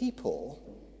pleasing people,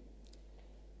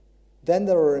 then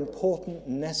there are important,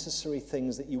 necessary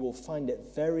things that you will find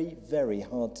it very, very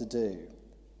hard to do.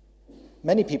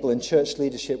 Many people in church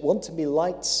leadership want to be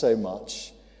liked so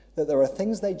much that there are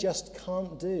things they just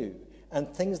can't do and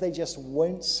things they just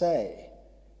won't say.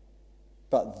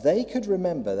 But they could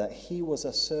remember that he was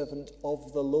a servant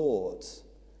of the Lord.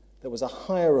 There was a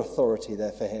higher authority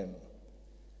there for him.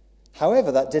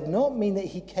 However, that did not mean that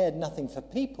he cared nothing for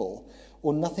people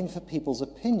or nothing for people's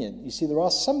opinion. You see, there are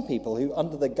some people who,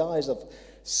 under the guise of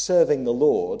serving the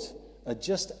Lord, are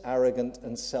just arrogant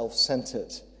and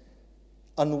self-centered,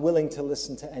 unwilling to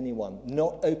listen to anyone,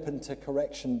 not open to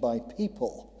correction by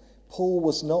people. Paul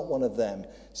was not one of them.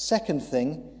 Second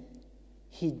thing,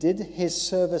 he did his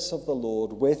service of the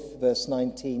Lord with, verse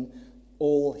 19,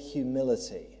 all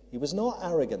humility. He was not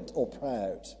arrogant or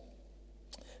proud,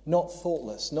 not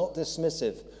thoughtless, not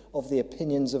dismissive of the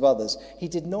opinions of others. He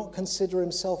did not consider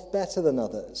himself better than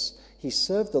others. He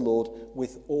served the Lord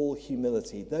with all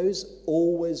humility. Those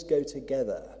always go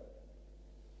together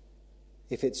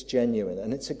if it's genuine.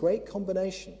 And it's a great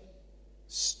combination.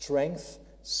 Strength,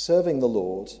 serving the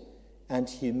Lord, and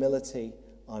humility.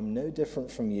 I'm no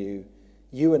different from you.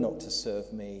 You are not to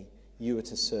serve me. You are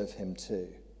to serve him too.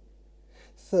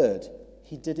 Third,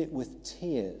 he did it with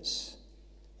tears.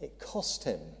 It cost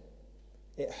him.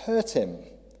 It hurt him.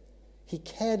 He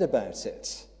cared about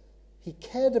it. He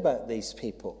cared about these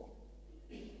people.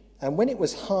 And when it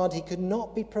was hard, he could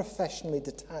not be professionally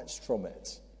detached from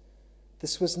it.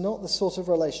 This was not the sort of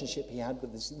relationship he had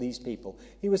with these people.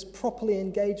 He was properly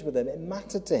engaged with them. It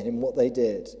mattered to him what they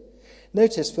did.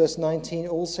 Notice verse 19,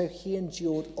 also he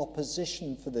endured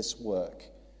opposition for this work.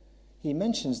 He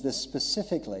mentions this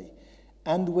specifically.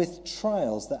 And with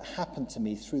trials that happened to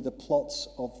me through the plots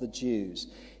of the Jews.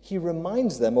 He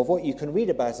reminds them of what you can read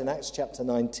about in Acts chapter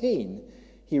 19.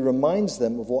 He reminds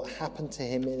them of what happened to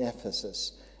him in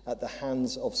Ephesus at the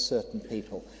hands of certain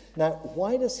people. Now,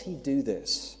 why does he do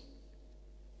this?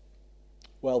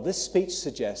 Well, this speech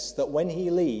suggests that when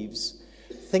he leaves,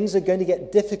 things are going to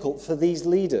get difficult for these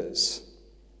leaders.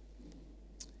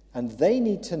 And they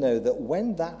need to know that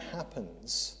when that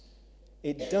happens,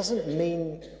 it doesn't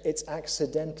mean it's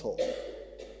accidental.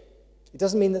 It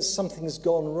doesn't mean that something's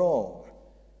gone wrong.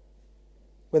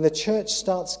 When the church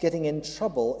starts getting in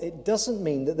trouble, it doesn't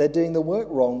mean that they're doing the work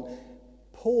wrong.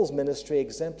 Paul's ministry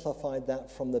exemplified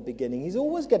that from the beginning. He's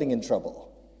always getting in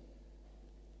trouble.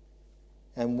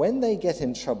 And when they get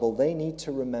in trouble, they need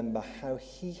to remember how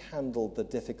he handled the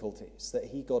difficulties that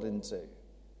he got into.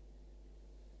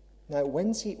 Now,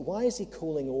 why is he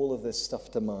calling all of this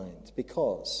stuff to mind?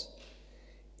 Because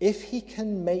if he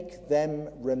can make them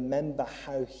remember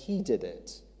how he did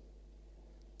it,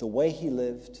 the way he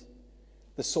lived,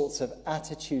 the sorts of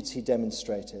attitudes he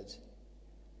demonstrated,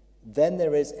 then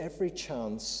there is every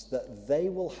chance that they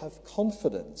will have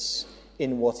confidence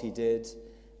in what he did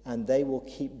and they will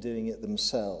keep doing it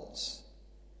themselves.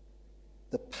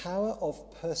 The power of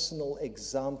personal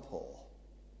example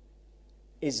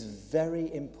is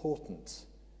very important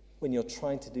when you're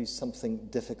trying to do something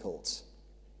difficult.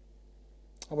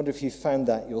 I wonder if you found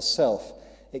that yourself,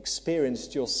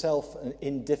 experienced yourself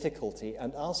in difficulty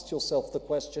and asked yourself the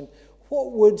question,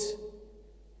 what would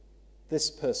this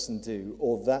person do,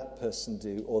 or that person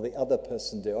do, or the other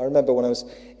person do? I remember when I was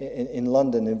in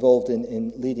London involved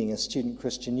in leading a student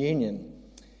Christian union.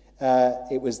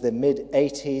 It was the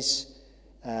mid-80s.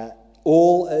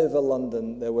 All over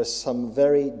London there was some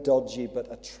very dodgy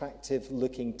but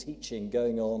attractive-looking teaching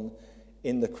going on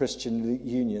in the Christian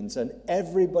unions, and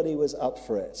everybody was up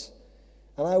for it.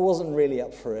 And I wasn't really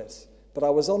up for it, but I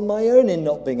was on my own in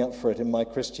not being up for it in my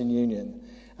Christian union.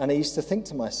 And I used to think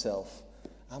to myself,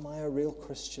 am I a real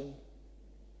Christian?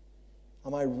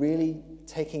 Am I really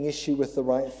taking issue with the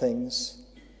right things?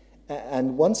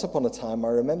 And once upon a time, I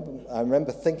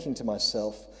remember thinking to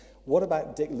myself, what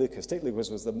about Dick Lucas? Dick Lucas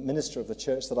was the minister of the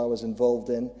church that I was involved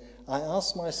in. I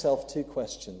asked myself two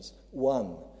questions.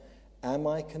 One, am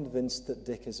I convinced that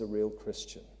Dick is a real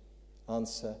Christian?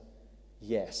 Answer,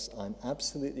 yes, I'm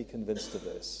absolutely convinced of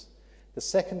this. The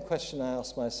second question I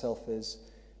asked myself is,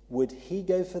 would he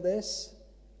go for this?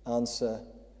 Answer,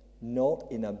 not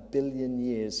in a billion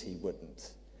years he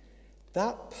wouldn't.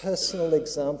 That personal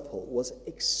example was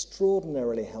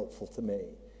extraordinarily helpful to me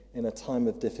in a time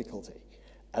of difficulty.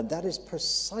 And that is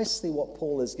precisely what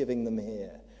Paul is giving them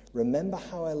here. Remember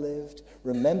how I lived.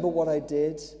 Remember what I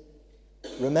did.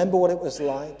 Remember what it was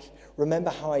like. Remember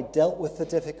how I dealt with the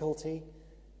difficulty.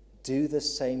 Do the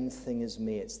same thing as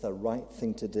me. It's the right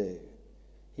thing to do.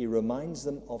 He reminds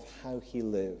them of how he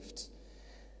lived.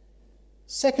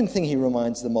 Second thing he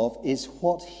reminds them of is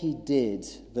what he did,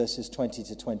 verses 20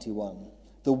 to 21.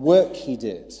 The work he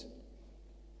did.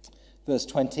 Verse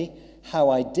 20, how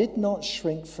I did not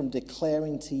shrink from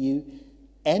declaring to you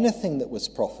anything that was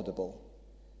profitable,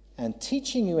 and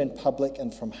teaching you in public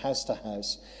and from house to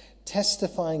house,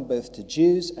 testifying both to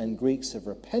Jews and Greeks of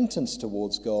repentance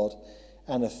towards God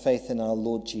and of faith in our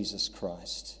Lord Jesus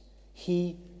Christ.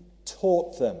 He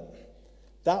taught them.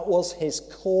 That was his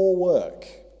core work.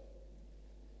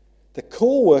 The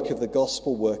core work of the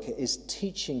gospel worker is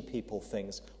teaching people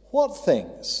things. What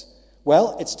things?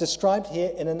 Well, it's described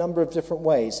here in a number of different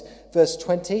ways. Verse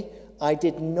 20, I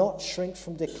did not shrink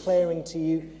from declaring to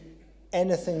you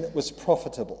anything that was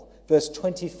profitable. Verse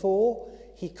 24,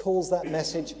 he calls that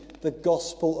message the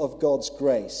gospel of God's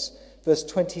grace. Verse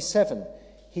 27,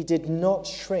 he did not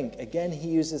shrink. Again, he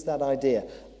uses that idea.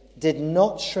 Did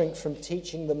not shrink from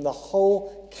teaching them the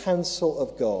whole counsel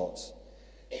of God.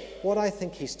 What I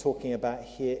think he's talking about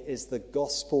here is the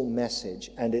gospel message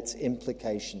and its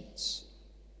implications.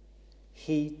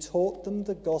 He taught them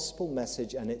the gospel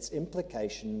message and its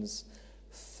implications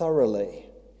thoroughly.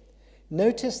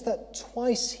 Notice that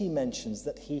twice he mentions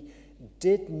that he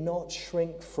did not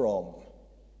shrink from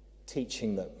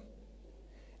teaching them.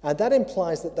 And that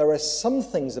implies that there are some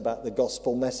things about the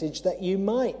gospel message that you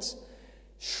might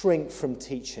shrink from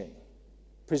teaching,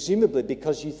 presumably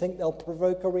because you think they'll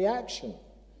provoke a reaction.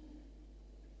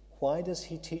 Why does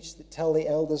he tell the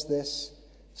elders this?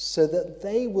 So that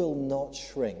they will not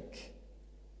shrink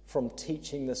from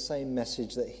teaching the same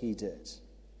message that he did.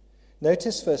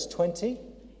 Notice verse 20.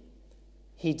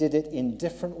 He did it in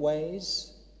different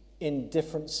ways, in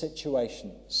different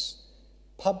situations,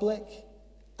 public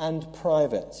and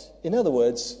private. In other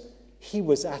words, he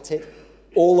was at it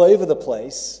all over the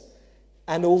place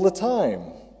and all the time.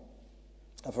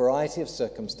 A variety of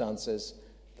circumstances,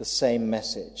 the same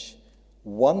message.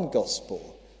 One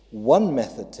gospel, one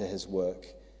method to his work,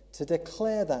 to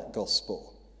declare that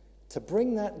gospel, to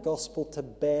bring that gospel to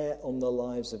bear on the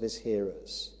lives of his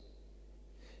hearers.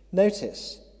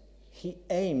 Notice, he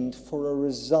aimed for a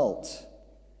result.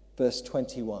 Verse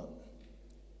 21.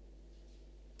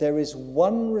 There is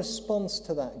one response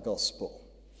to that gospel.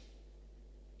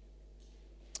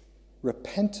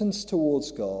 Repentance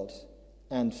towards God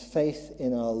and faith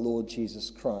in our Lord Jesus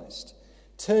Christ.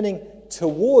 Turning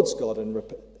towards God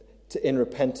in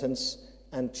repentance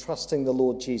and trusting the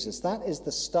Lord Jesus. That is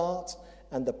the start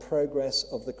and the progress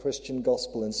of the Christian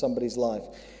gospel in somebody's life.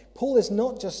 Paul is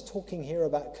not just talking here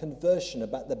about conversion,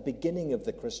 about the beginning of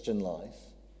the Christian life,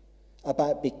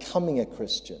 about becoming a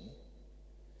Christian.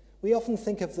 We often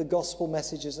think of the gospel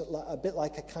message as a bit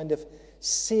like a kind of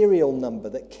serial number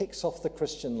that kicks off the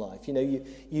Christian life. You know,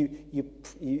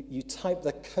 you type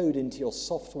the code into your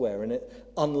software and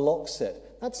it unlocks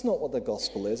it. That's not what the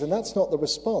gospel is, and that's not the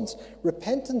response.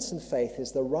 Repentance and faith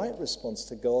is the right response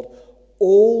to God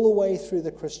all the way through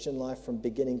the Christian life from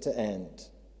beginning to end.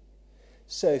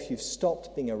 So if you've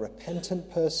stopped being a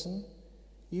repentant person,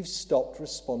 you've stopped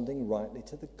responding rightly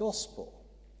to the gospel.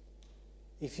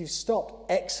 If you've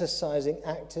stopped exercising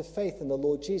active faith in the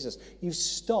Lord Jesus, you've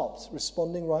stopped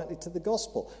responding rightly to the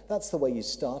gospel. That's the way you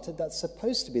started. That's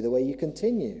supposed to be the way you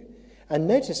continue. And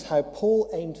notice how Paul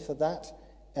aimed for that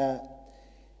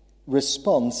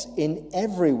response in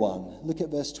everyone. Look at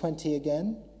verse 20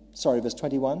 again. Verse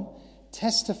 21.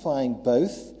 Testifying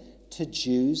both to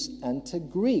Jews and to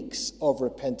Greeks of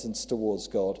repentance towards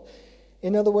God.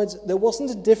 In other words, there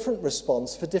wasn't a different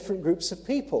response for different groups of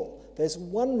people. There's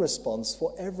one response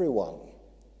for everyone.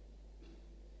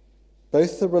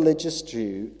 Both the religious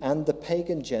Jew and the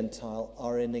pagan Gentile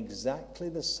are in exactly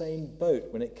the same boat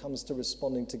when it comes to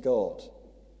responding to God.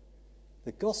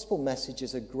 The gospel message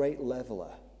is a great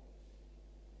leveler.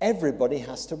 Everybody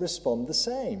has to respond the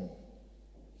same.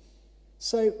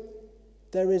 So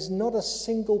there is not a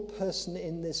single person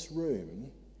in this room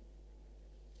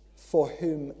for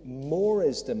whom more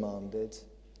is demanded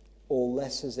or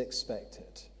less is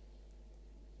expected.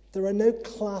 There are no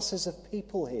classes of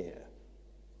people here.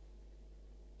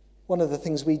 One of the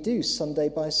things we do Sunday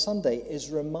by Sunday is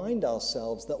remind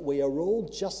ourselves that we are all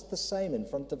just the same in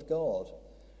front of God.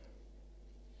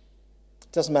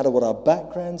 It doesn't matter what our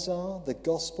backgrounds are, the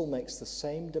gospel makes the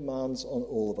same demands on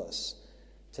all of us.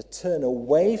 To turn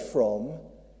away from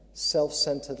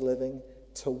self-centered living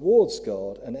towards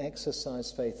God and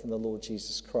exercise faith in the Lord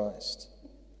Jesus Christ.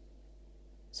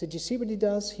 So do you see what he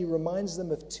does? He reminds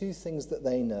them of two things that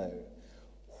they know.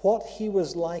 What he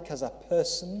was like as a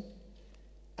person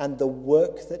and the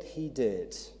work that he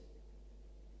did.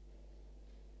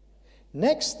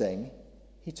 Next thing,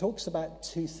 he talks about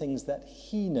two things that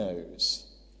he knows.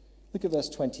 Look at verse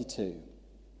 22.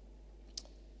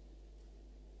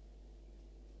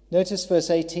 Notice verse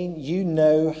 18, you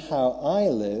know how I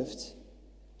lived.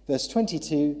 Verse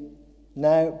 22,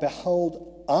 now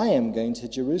behold, I am going to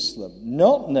Jerusalem,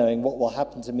 not knowing what will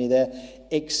happen to me there,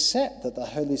 except that the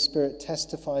Holy Spirit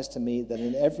testifies to me that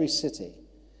in every city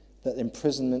that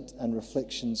imprisonment and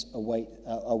afflictions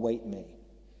await me.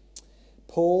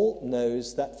 Paul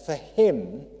knows that for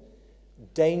him,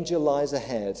 danger lies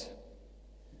ahead.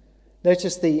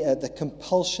 Notice the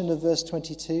compulsion of verse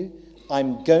 22.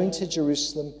 I'm going to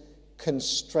Jerusalem,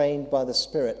 constrained by the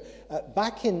Spirit.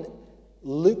 Back in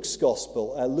Luke's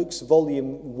Gospel, Luke's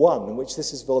volume 1, which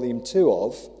this is volume 2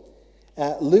 of,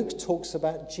 Luke talks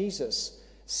about Jesus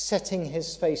setting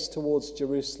his face towards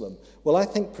Jerusalem. Well, I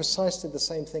think precisely the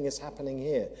same thing is happening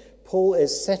here. Paul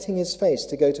is setting his face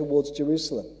to go towards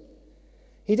Jerusalem.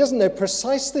 He doesn't know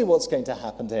precisely what's going to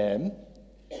happen to him,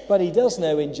 but he does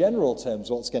know in general terms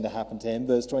what's going to happen to him.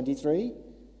 Verse 23,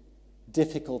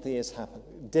 difficulty is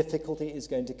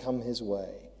going to come his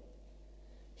way.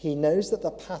 He knows that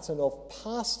the pattern of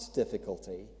past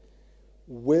difficulty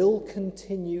will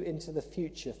continue into the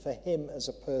future for him as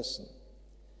a person.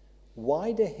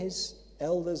 Why do his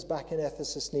elders back in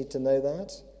Ephesus need to know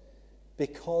that?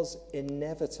 Because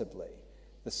inevitably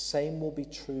the same will be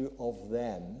true of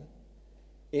them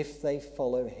if they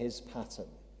follow his pattern.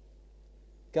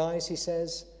 Guys, he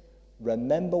says,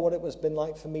 remember what it has been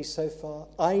like for me so far.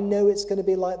 I know it's going to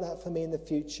be like that for me in the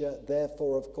future.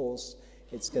 Therefore, of course,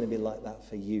 it's going to be like that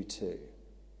for you too.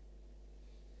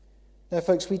 Now,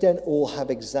 folks, we don't all have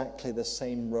exactly the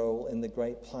same role in the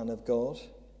great plan of God.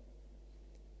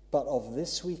 But of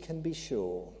this we can be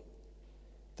sure,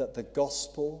 that the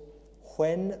gospel,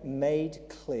 when made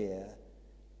clear,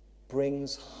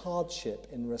 brings hardship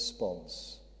in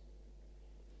response.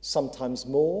 Sometimes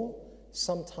more,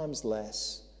 sometimes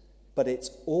less, but it's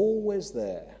always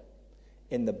there.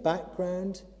 In the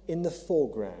background, in the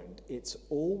foreground, it's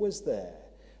always there.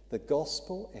 The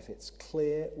gospel, if it's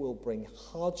clear, will bring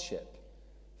hardship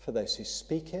for those who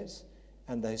speak it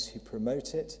and those who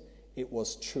promote it. It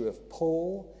was true of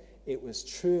Paul. It was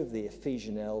true of the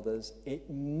Ephesian elders. It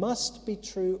must be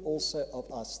true also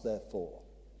of us, therefore.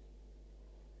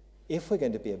 If we're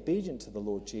going to be obedient to the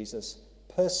Lord Jesus,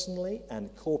 personally and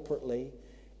corporately,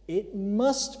 it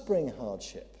must bring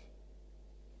hardship.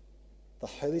 The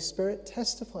Holy Spirit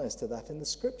testifies to that in the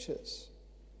Scriptures.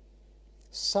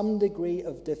 Some degree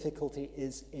of difficulty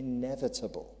is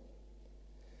inevitable.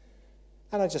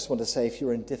 And I just want to say, if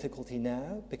you're in difficulty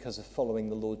now because of following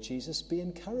the Lord Jesus, be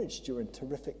encouraged. You're in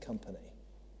terrific company.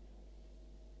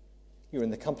 You're in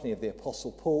the company of the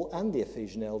Apostle Paul and the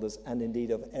Ephesian elders, and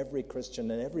indeed of every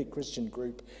Christian and every Christian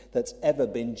group that's ever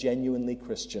been genuinely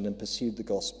Christian and pursued the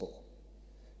gospel.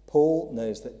 Paul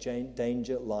knows that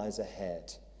danger lies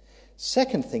ahead.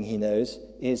 Second thing he knows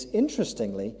is,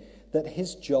 interestingly, that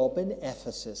his job in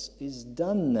Ephesus is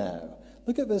done now.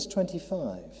 Look at verse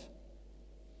 25.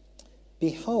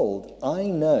 Behold, I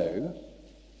know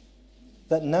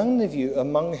that none of you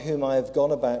among whom I have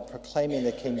gone about proclaiming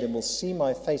the kingdom will see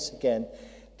my face again.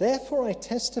 Therefore I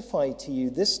testify to you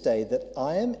this day that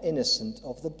I am innocent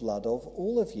of the blood of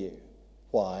all of you.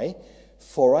 Why?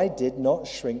 For I did not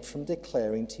shrink from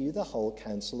declaring to you the whole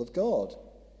counsel of God.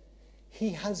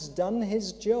 He has done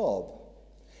his job.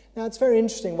 Now, it's a very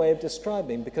interesting way of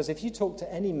describing, because if you talk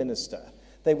to any minister,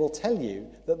 they will tell you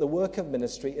that the work of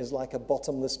ministry is like a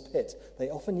bottomless pit. They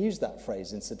often use that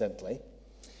phrase, incidentally.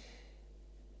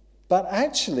 But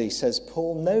actually, says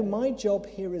Paul, no, my job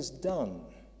here is done.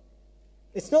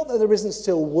 It's not that there isn't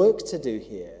still work to do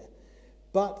here,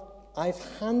 but I've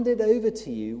handed over to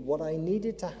you what I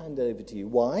needed to hand over to you.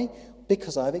 Why?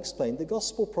 Because I've explained the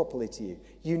gospel properly to you.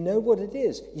 You know what it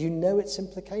is. You know its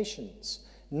implications.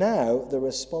 Now the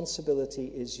responsibility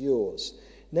is yours.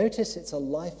 Notice it's a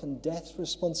life and death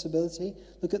responsibility.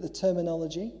 Look at the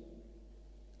terminology.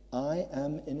 I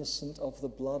am innocent of the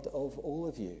blood of all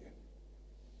of you.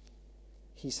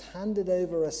 He's handed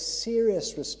over a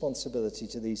serious responsibility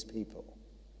to these people.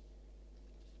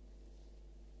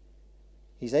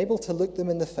 He's able to look them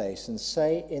in the face and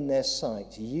say in their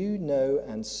sight, you know,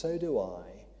 and so do I,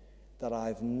 that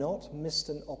I've not missed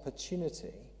an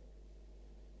opportunity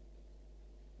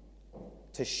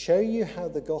to show you how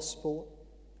the gospel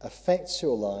affects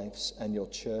your lives and your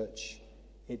church.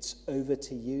 It's over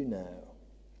to you now.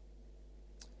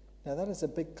 Now that is a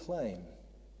big claim,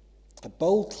 a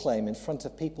bold claim in front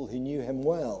of people who knew him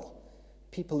well,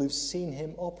 people who've seen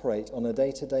him operate on a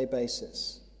day-to-day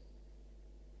basis.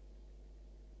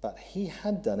 But he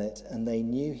had done it, and they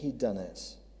knew he'd done it.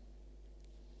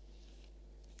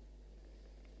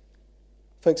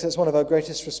 Folks, that's one of our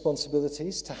greatest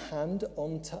responsibilities, to hand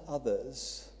on to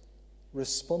others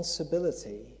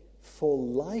responsibility for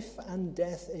life and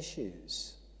death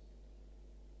issues.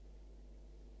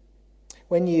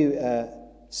 When you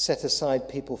set aside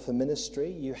people for ministry,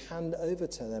 you hand over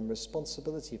to them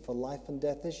responsibility for life and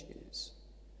death issues.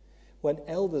 When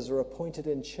elders are appointed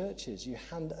in churches, you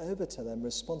hand over to them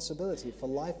responsibility for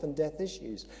life and death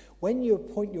issues. When you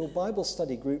appoint your Bible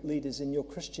study group leaders in your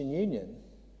Christian union,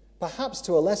 perhaps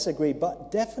to a lesser degree,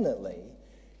 but definitely,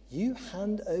 you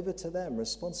hand over to them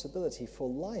responsibility for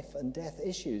life and death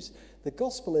issues. The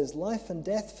gospel is life and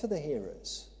death for the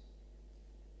hearers.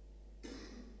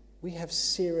 We have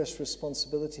serious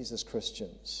responsibilities as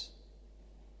Christians.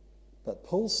 But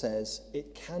Paul says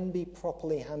it can be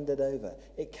properly handed over.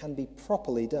 It can be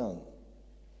properly done.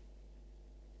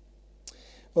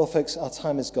 Well, folks, our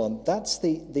time is gone. That's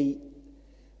the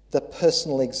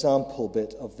personal example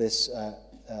bit of this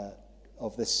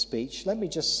speech. Let me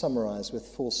just summarize with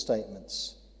 4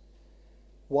 statements.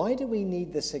 Why do we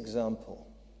need this example?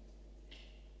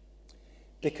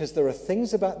 Because there are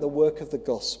things about the work of the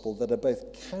gospel that are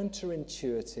both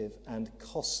counterintuitive and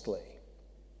costly.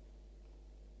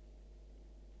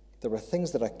 There are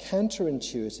things that are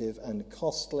counterintuitive and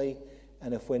costly,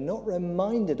 and if we're not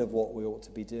reminded of what we ought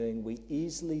to be doing, we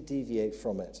easily deviate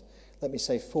from it. Let me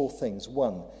say 4 things.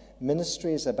 1,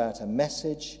 ministry is about a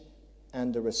message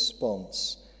and a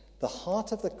response. The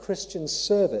heart of the Christian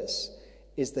service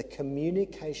is the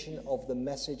communication of the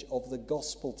message of the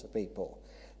gospel to people.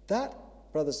 That,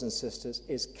 brothers and sisters,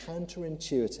 is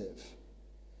counterintuitive.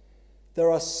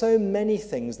 There are so many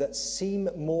things that seem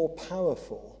more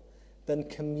powerful than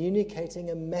communicating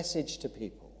a message to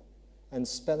people and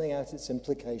spelling out its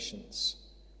implications.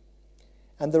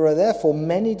 And there are therefore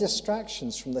many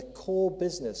distractions from the core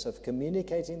business of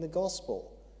communicating the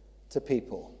gospel to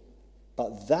people.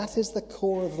 But that is the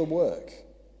core of the work,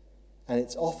 and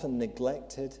it's often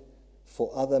neglected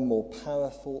for other more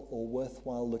powerful or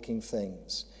worthwhile looking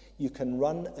things. You can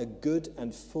run a good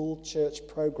and full church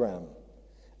program,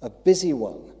 a busy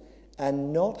one,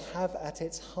 and not have at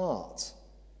its heart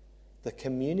the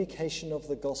communication of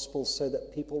the gospel so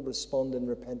that people respond in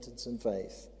repentance and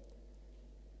faith.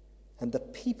 And the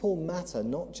people matter,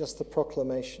 not just the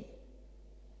proclamation.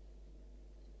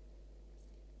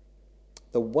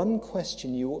 The one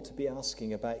question you ought to be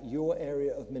asking about your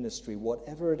area of ministry,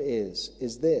 whatever it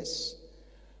is this: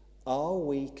 are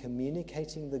we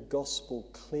communicating the gospel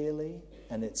clearly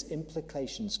and its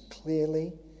implications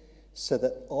clearly so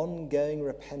that ongoing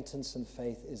repentance and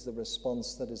faith is the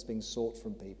response that is being sought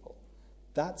from people?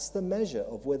 That's the measure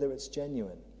of whether it's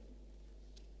genuine.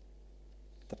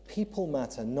 The people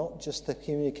matter, not just the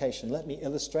communication. Let me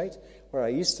illustrate. Where I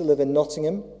used to live in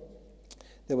Nottingham,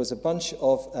 there was a bunch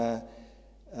of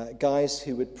guys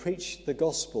who would preach the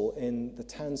gospel in the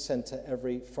town centre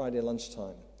every Friday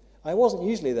lunchtime. I wasn't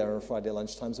usually there on Friday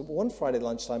lunchtimes, but one Friday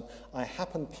lunchtime I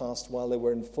happened past while they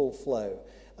were in full flow,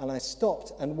 and I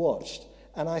stopped and watched,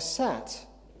 and I sat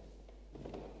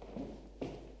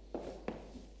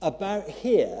about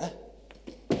here,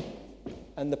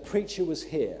 and the preacher was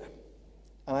here.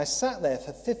 And I sat there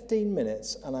for 15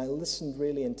 minutes and I listened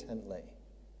really intently.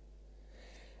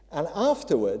 And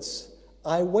afterwards,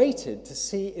 I waited to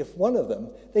see if one of them,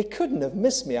 they couldn't have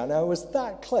missed me, and I was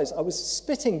that close. I was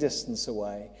spitting distance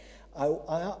away.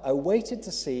 I waited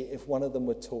to see if one of them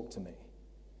would talk to me.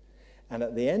 And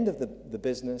at the end of the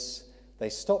business, they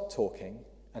stopped talking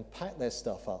and packed their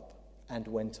stuff up and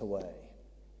went away.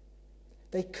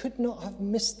 They could not have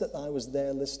missed that I was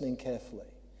there listening carefully.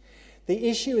 The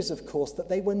issue is, of course, that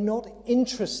they were not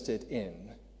interested in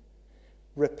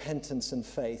repentance and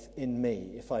faith in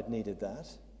me, if I'd needed that.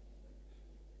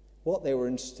 What they were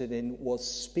interested in was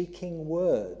speaking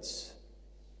words.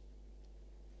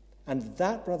 And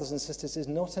that, brothers and sisters, is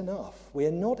not enough. We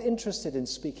are not interested in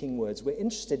speaking words. We're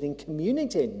interested in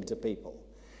communicating to people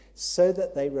so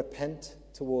that they repent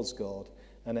towards God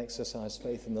and exercise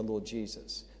faith in the Lord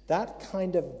Jesus. That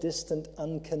kind of distant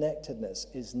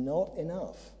unconnectedness is not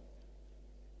enough.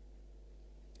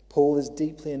 Paul is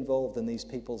deeply involved in these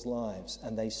people's lives,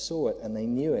 and they saw it and they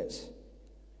knew it.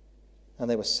 And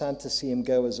they were sad to see him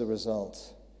go as a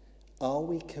result. Are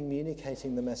we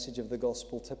communicating the message of the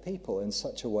gospel to people in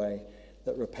such a way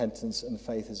that repentance and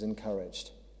faith is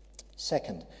encouraged?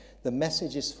 Second, the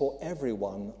message is for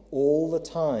everyone all the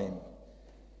time.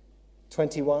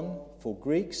 21, for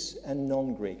Greeks and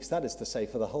non-Greeks. That is to say,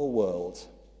 for the whole world.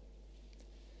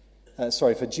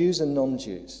 For Jews and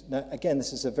non-Jews. Now, again,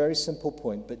 this is a very simple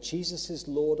point, but Jesus is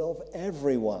Lord of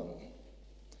everyone.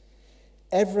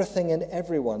 Everything and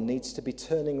everyone needs to be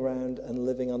turning around and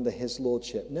living under his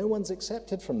lordship. No one's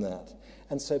accepted from that.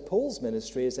 And so Paul's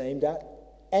ministry is aimed at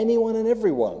anyone and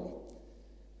everyone.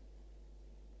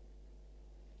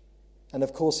 And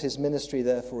of course, his ministry,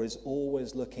 therefore, is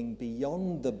always looking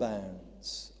beyond the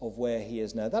bounds of where he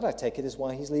is now. That, I take it, is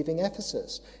why he's leaving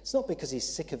Ephesus. It's not because he's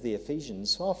sick of the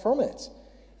Ephesians, far from it.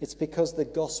 It's because the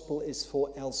gospel is for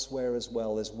elsewhere as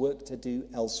well. There's work to do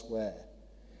elsewhere.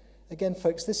 Again,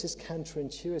 folks, this is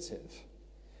counterintuitive.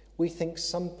 We think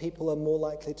some people are more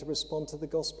likely to respond to the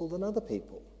gospel than other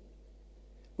people.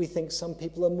 We think some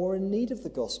people are more in need of the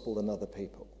gospel than other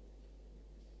people.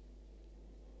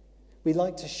 We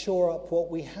like to shore up what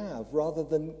we have rather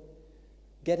than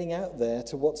getting out there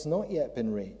to what's not yet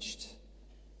been reached.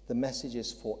 The message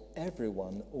is for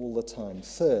everyone all the time.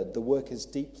 Third, the work is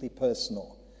deeply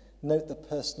personal. Note the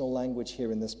personal language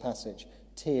here in this passage.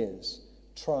 Tears,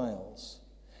 trials.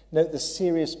 Note the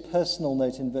serious personal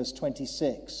note in verse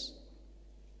 26.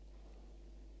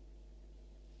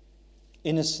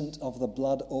 Innocent of the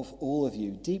blood of all of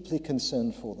you, deeply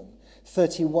concerned for them.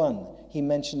 31, he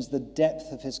mentions the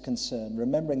depth of his concern,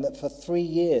 remembering that for 3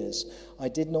 years I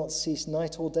did not cease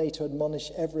night or day to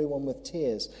admonish everyone with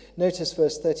tears. Notice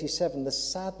verse 37, the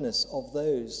sadness of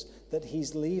those that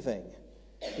he's leaving.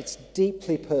 It's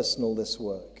deeply personal, this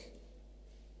work.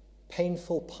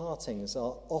 Painful partings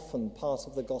are often part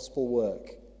of the gospel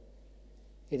work.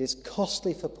 It is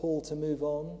costly for Paul to move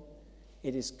on.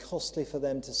 It is costly for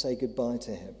them to say goodbye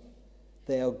to him.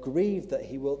 They are grieved that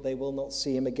they will not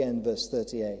see him again, verse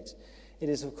 38. It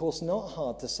is, of course, not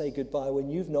hard to say goodbye when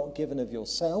you've not given of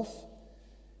yourself,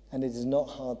 and it is not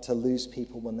hard to lose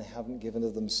people when they haven't given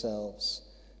of themselves.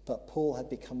 But Paul had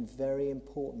become very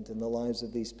important in the lives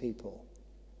of these people.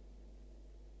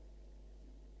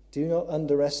 Do not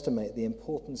underestimate the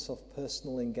importance of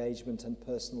personal engagement and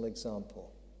personal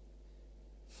example.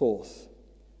 Fourth,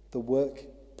 the work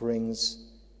brings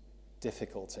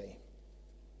difficulty.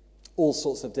 All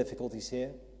sorts of difficulties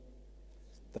here.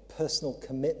 The personal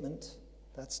commitment,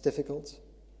 that's difficult.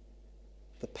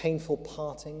 The painful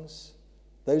partings,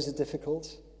 those are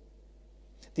difficult.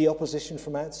 The opposition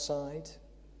from outside,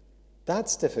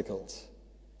 that's difficult.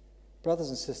 Brothers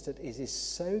and sisters, it is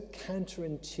so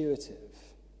counterintuitive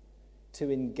to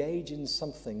engage in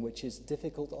something which is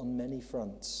difficult on many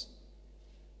fronts.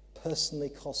 Personally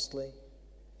costly,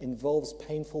 involves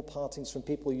painful partings from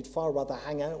people you'd far rather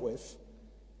hang out with,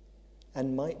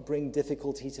 and might bring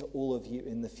difficulty to all of you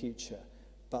in the future.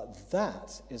 But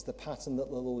that is the pattern that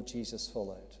the Lord Jesus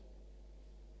followed.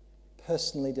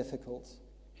 Personally difficult,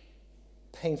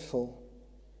 painful,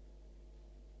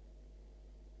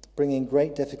 bringing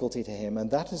great difficulty to him.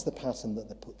 And that is the pattern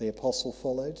that the apostle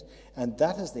followed. And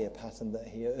that is the pattern that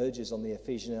he urges on the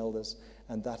Ephesian elders.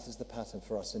 And that is the pattern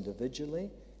for us individually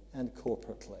and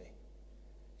corporately.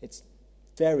 It's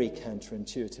very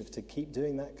counterintuitive to keep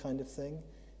doing that kind of thing.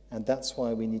 And that's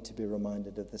why we need to be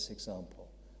reminded of this example.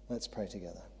 Let's pray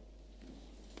together.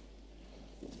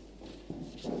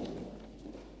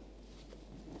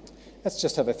 Let's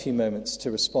just have a few moments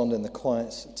to respond in the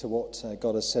quiet to what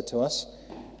God has said to us.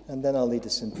 And then I'll lead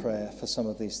us in prayer for some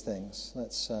of these things.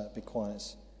 Let's be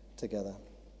quiet together.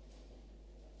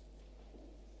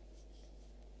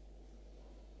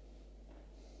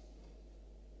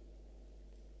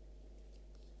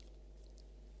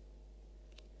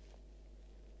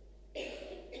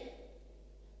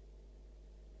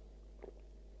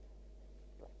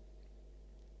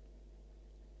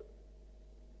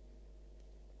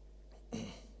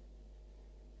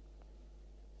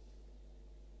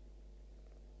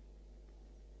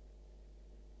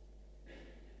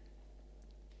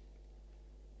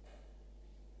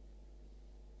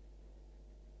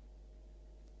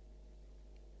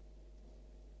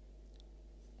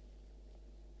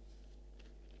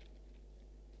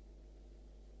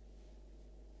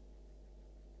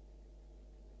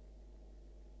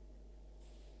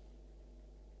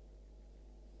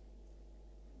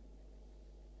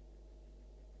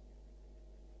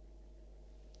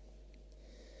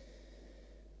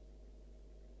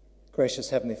 Gracious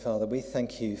Heavenly Father, we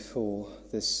thank you for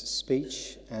this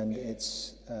speech and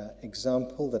its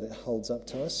example that it holds up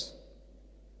to us.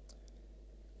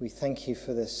 We thank you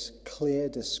for this clear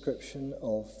description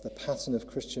of the pattern of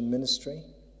Christian ministry.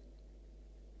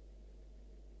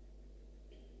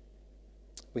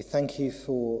 We thank you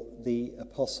for the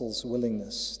apostles'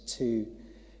 willingness to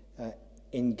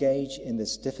engage in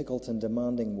this difficult and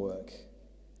demanding work.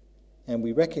 And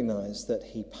we recognize that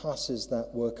he passes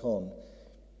that work on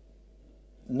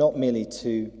not merely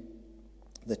to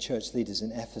the church leaders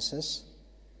in Ephesus,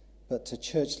 but to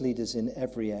church leaders in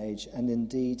every age, and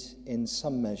indeed, in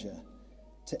some measure,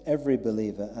 to every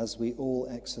believer as we all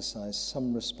exercise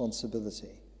some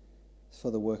responsibility for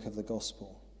the work of the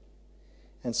gospel.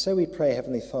 And so we pray,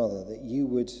 Heavenly Father, that you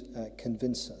would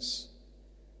convince us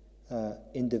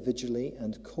individually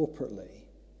and corporately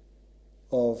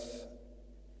of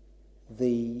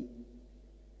the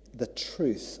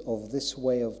truth of this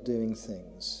way of doing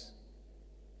things.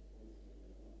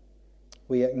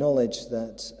 We acknowledge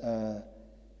that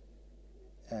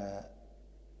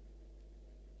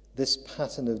this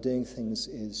pattern of doing things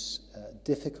is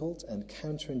difficult and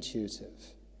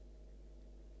counterintuitive.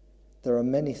 There are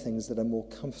many things that are more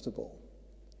comfortable,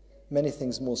 many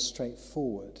things more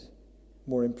straightforward,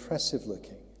 more impressive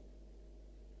looking.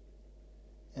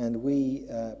 And we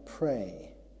pray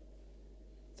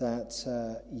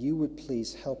that you would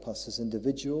please help us as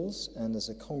individuals and as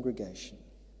a congregation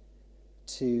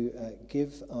to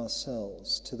give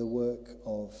ourselves to the work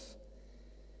of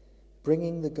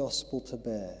bringing the gospel to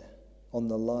bear on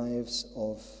the lives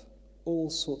of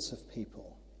all sorts of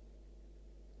people,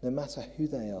 no matter who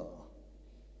they are,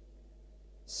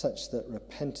 such that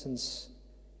repentance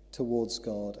towards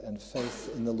God and faith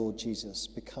in the Lord Jesus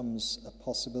becomes a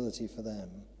possibility for them.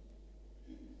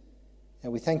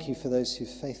 And we thank you for those who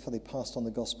faithfully passed on the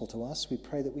gospel to us. We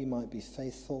pray that we might be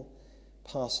faithful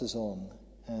passers on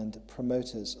and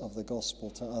promoters of the gospel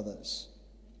to others.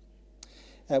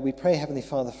 We pray, Heavenly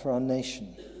Father, for our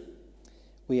nation.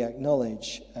 We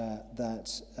acknowledge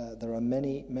that there are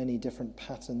many, many different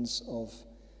patterns of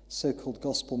so-called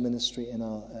gospel ministry in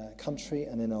our country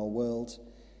and in our world,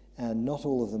 and not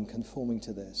all of them conforming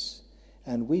to this.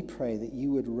 And we pray that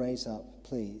you would raise up,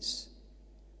 please,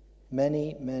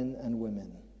 many men and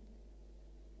women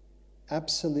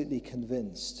absolutely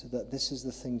convinced that this is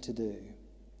the thing to do,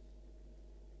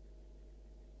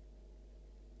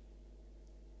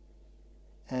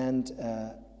 and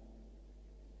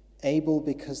able,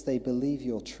 because they believe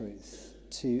your truth,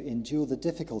 to endure the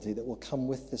difficulty that will come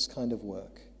with this kind of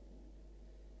work.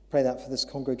 Pray that for this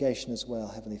congregation as well,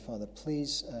 Heavenly Father.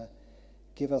 Please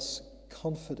give us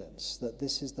confidence that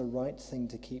this is the right thing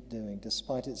to keep doing,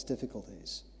 despite its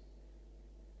difficulties.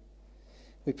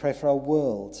 We pray for our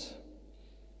world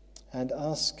and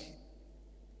ask,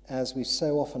 as we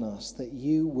so often ask, that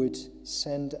you would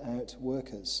send out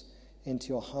workers into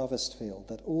your harvest field,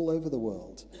 that all over the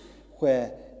world,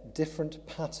 where different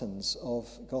patterns of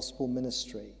gospel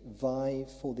ministry vie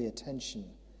for the attention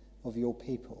of your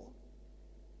people,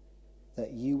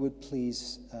 that you would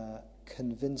please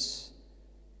convince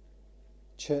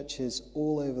churches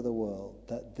all over the world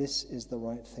that this is the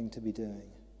right thing to be doing.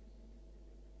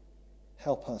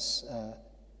 Help us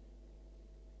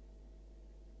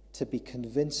to be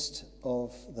convinced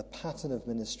of the pattern of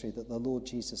ministry that the Lord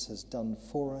Jesus has done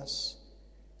for us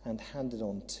and handed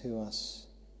on to us.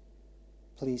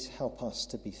 Please help us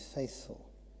to be faithful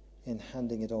in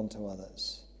handing it on to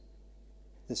others.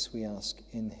 This we ask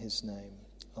in his name.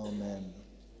 Amen.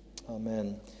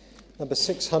 Amen. Number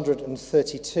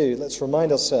 632. Let's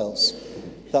remind ourselves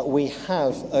that we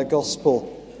have a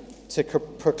gospel to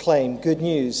proclaim, good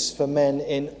news for men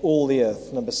in all the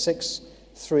earth. Number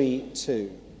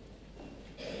 632.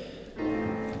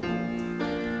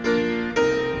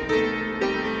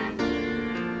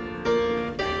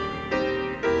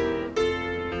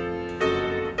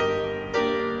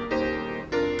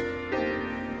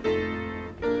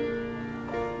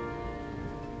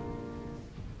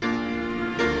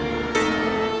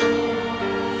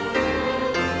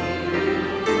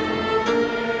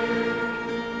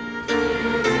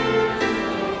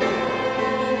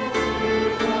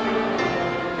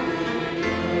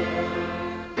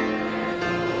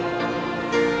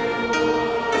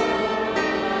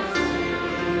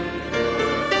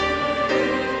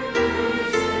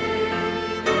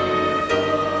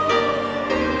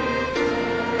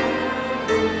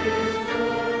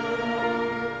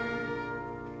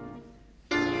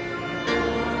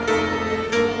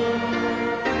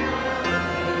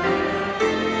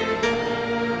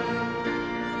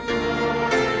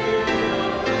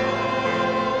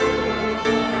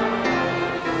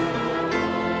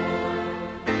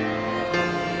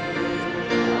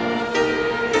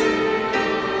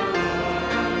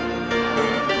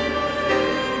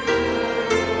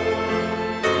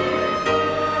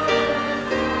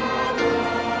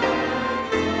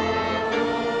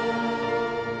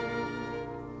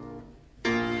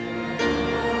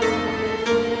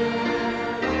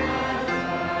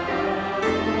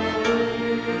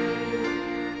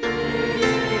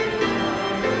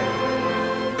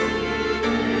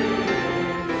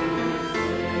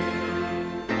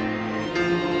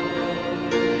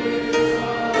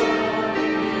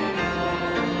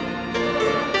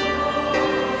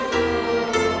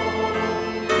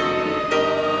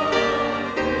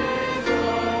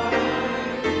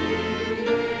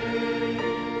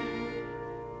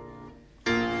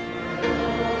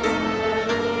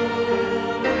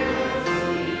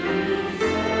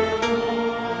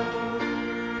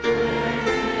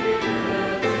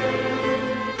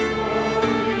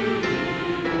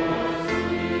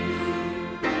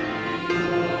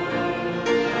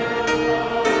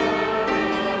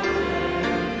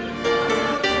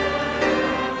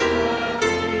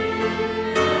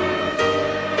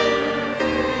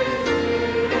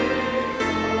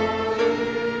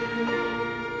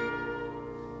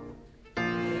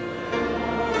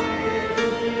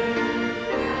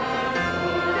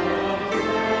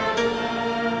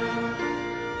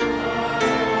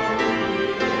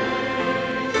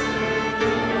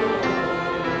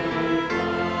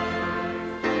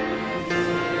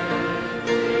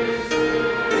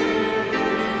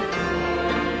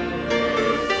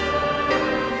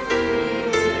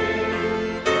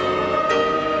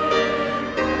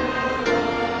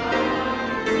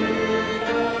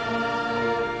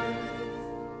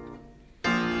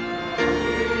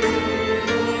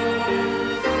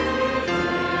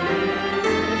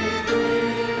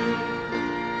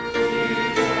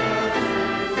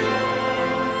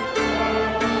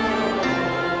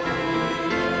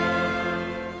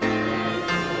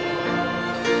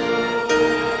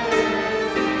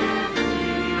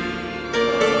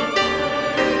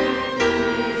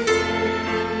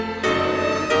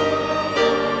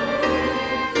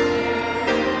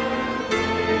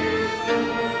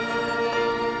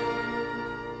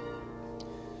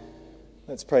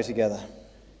 Let's pray together.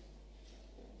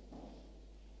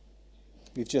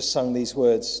 We've just sung these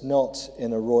words, not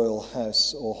in a royal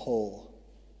house or hall.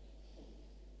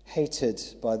 hated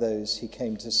by those he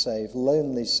came to save,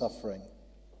 lonely suffering,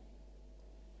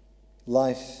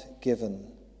 life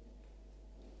given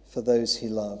for those he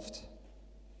loved.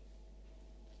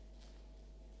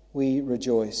 We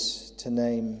rejoice to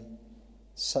name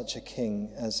such a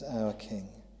king as our King.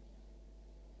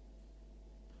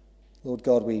 Lord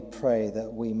God, we pray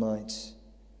that we might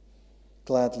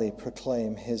gladly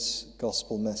proclaim his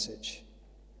gospel message,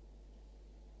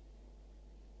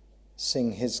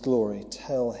 sing his glory,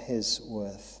 tell his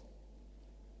worth.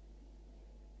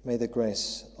 May the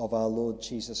grace of our Lord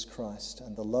Jesus Christ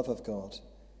and the love of God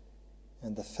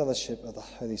and the fellowship of the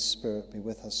Holy Spirit be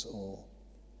with us all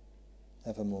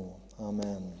evermore.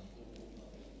 Amen.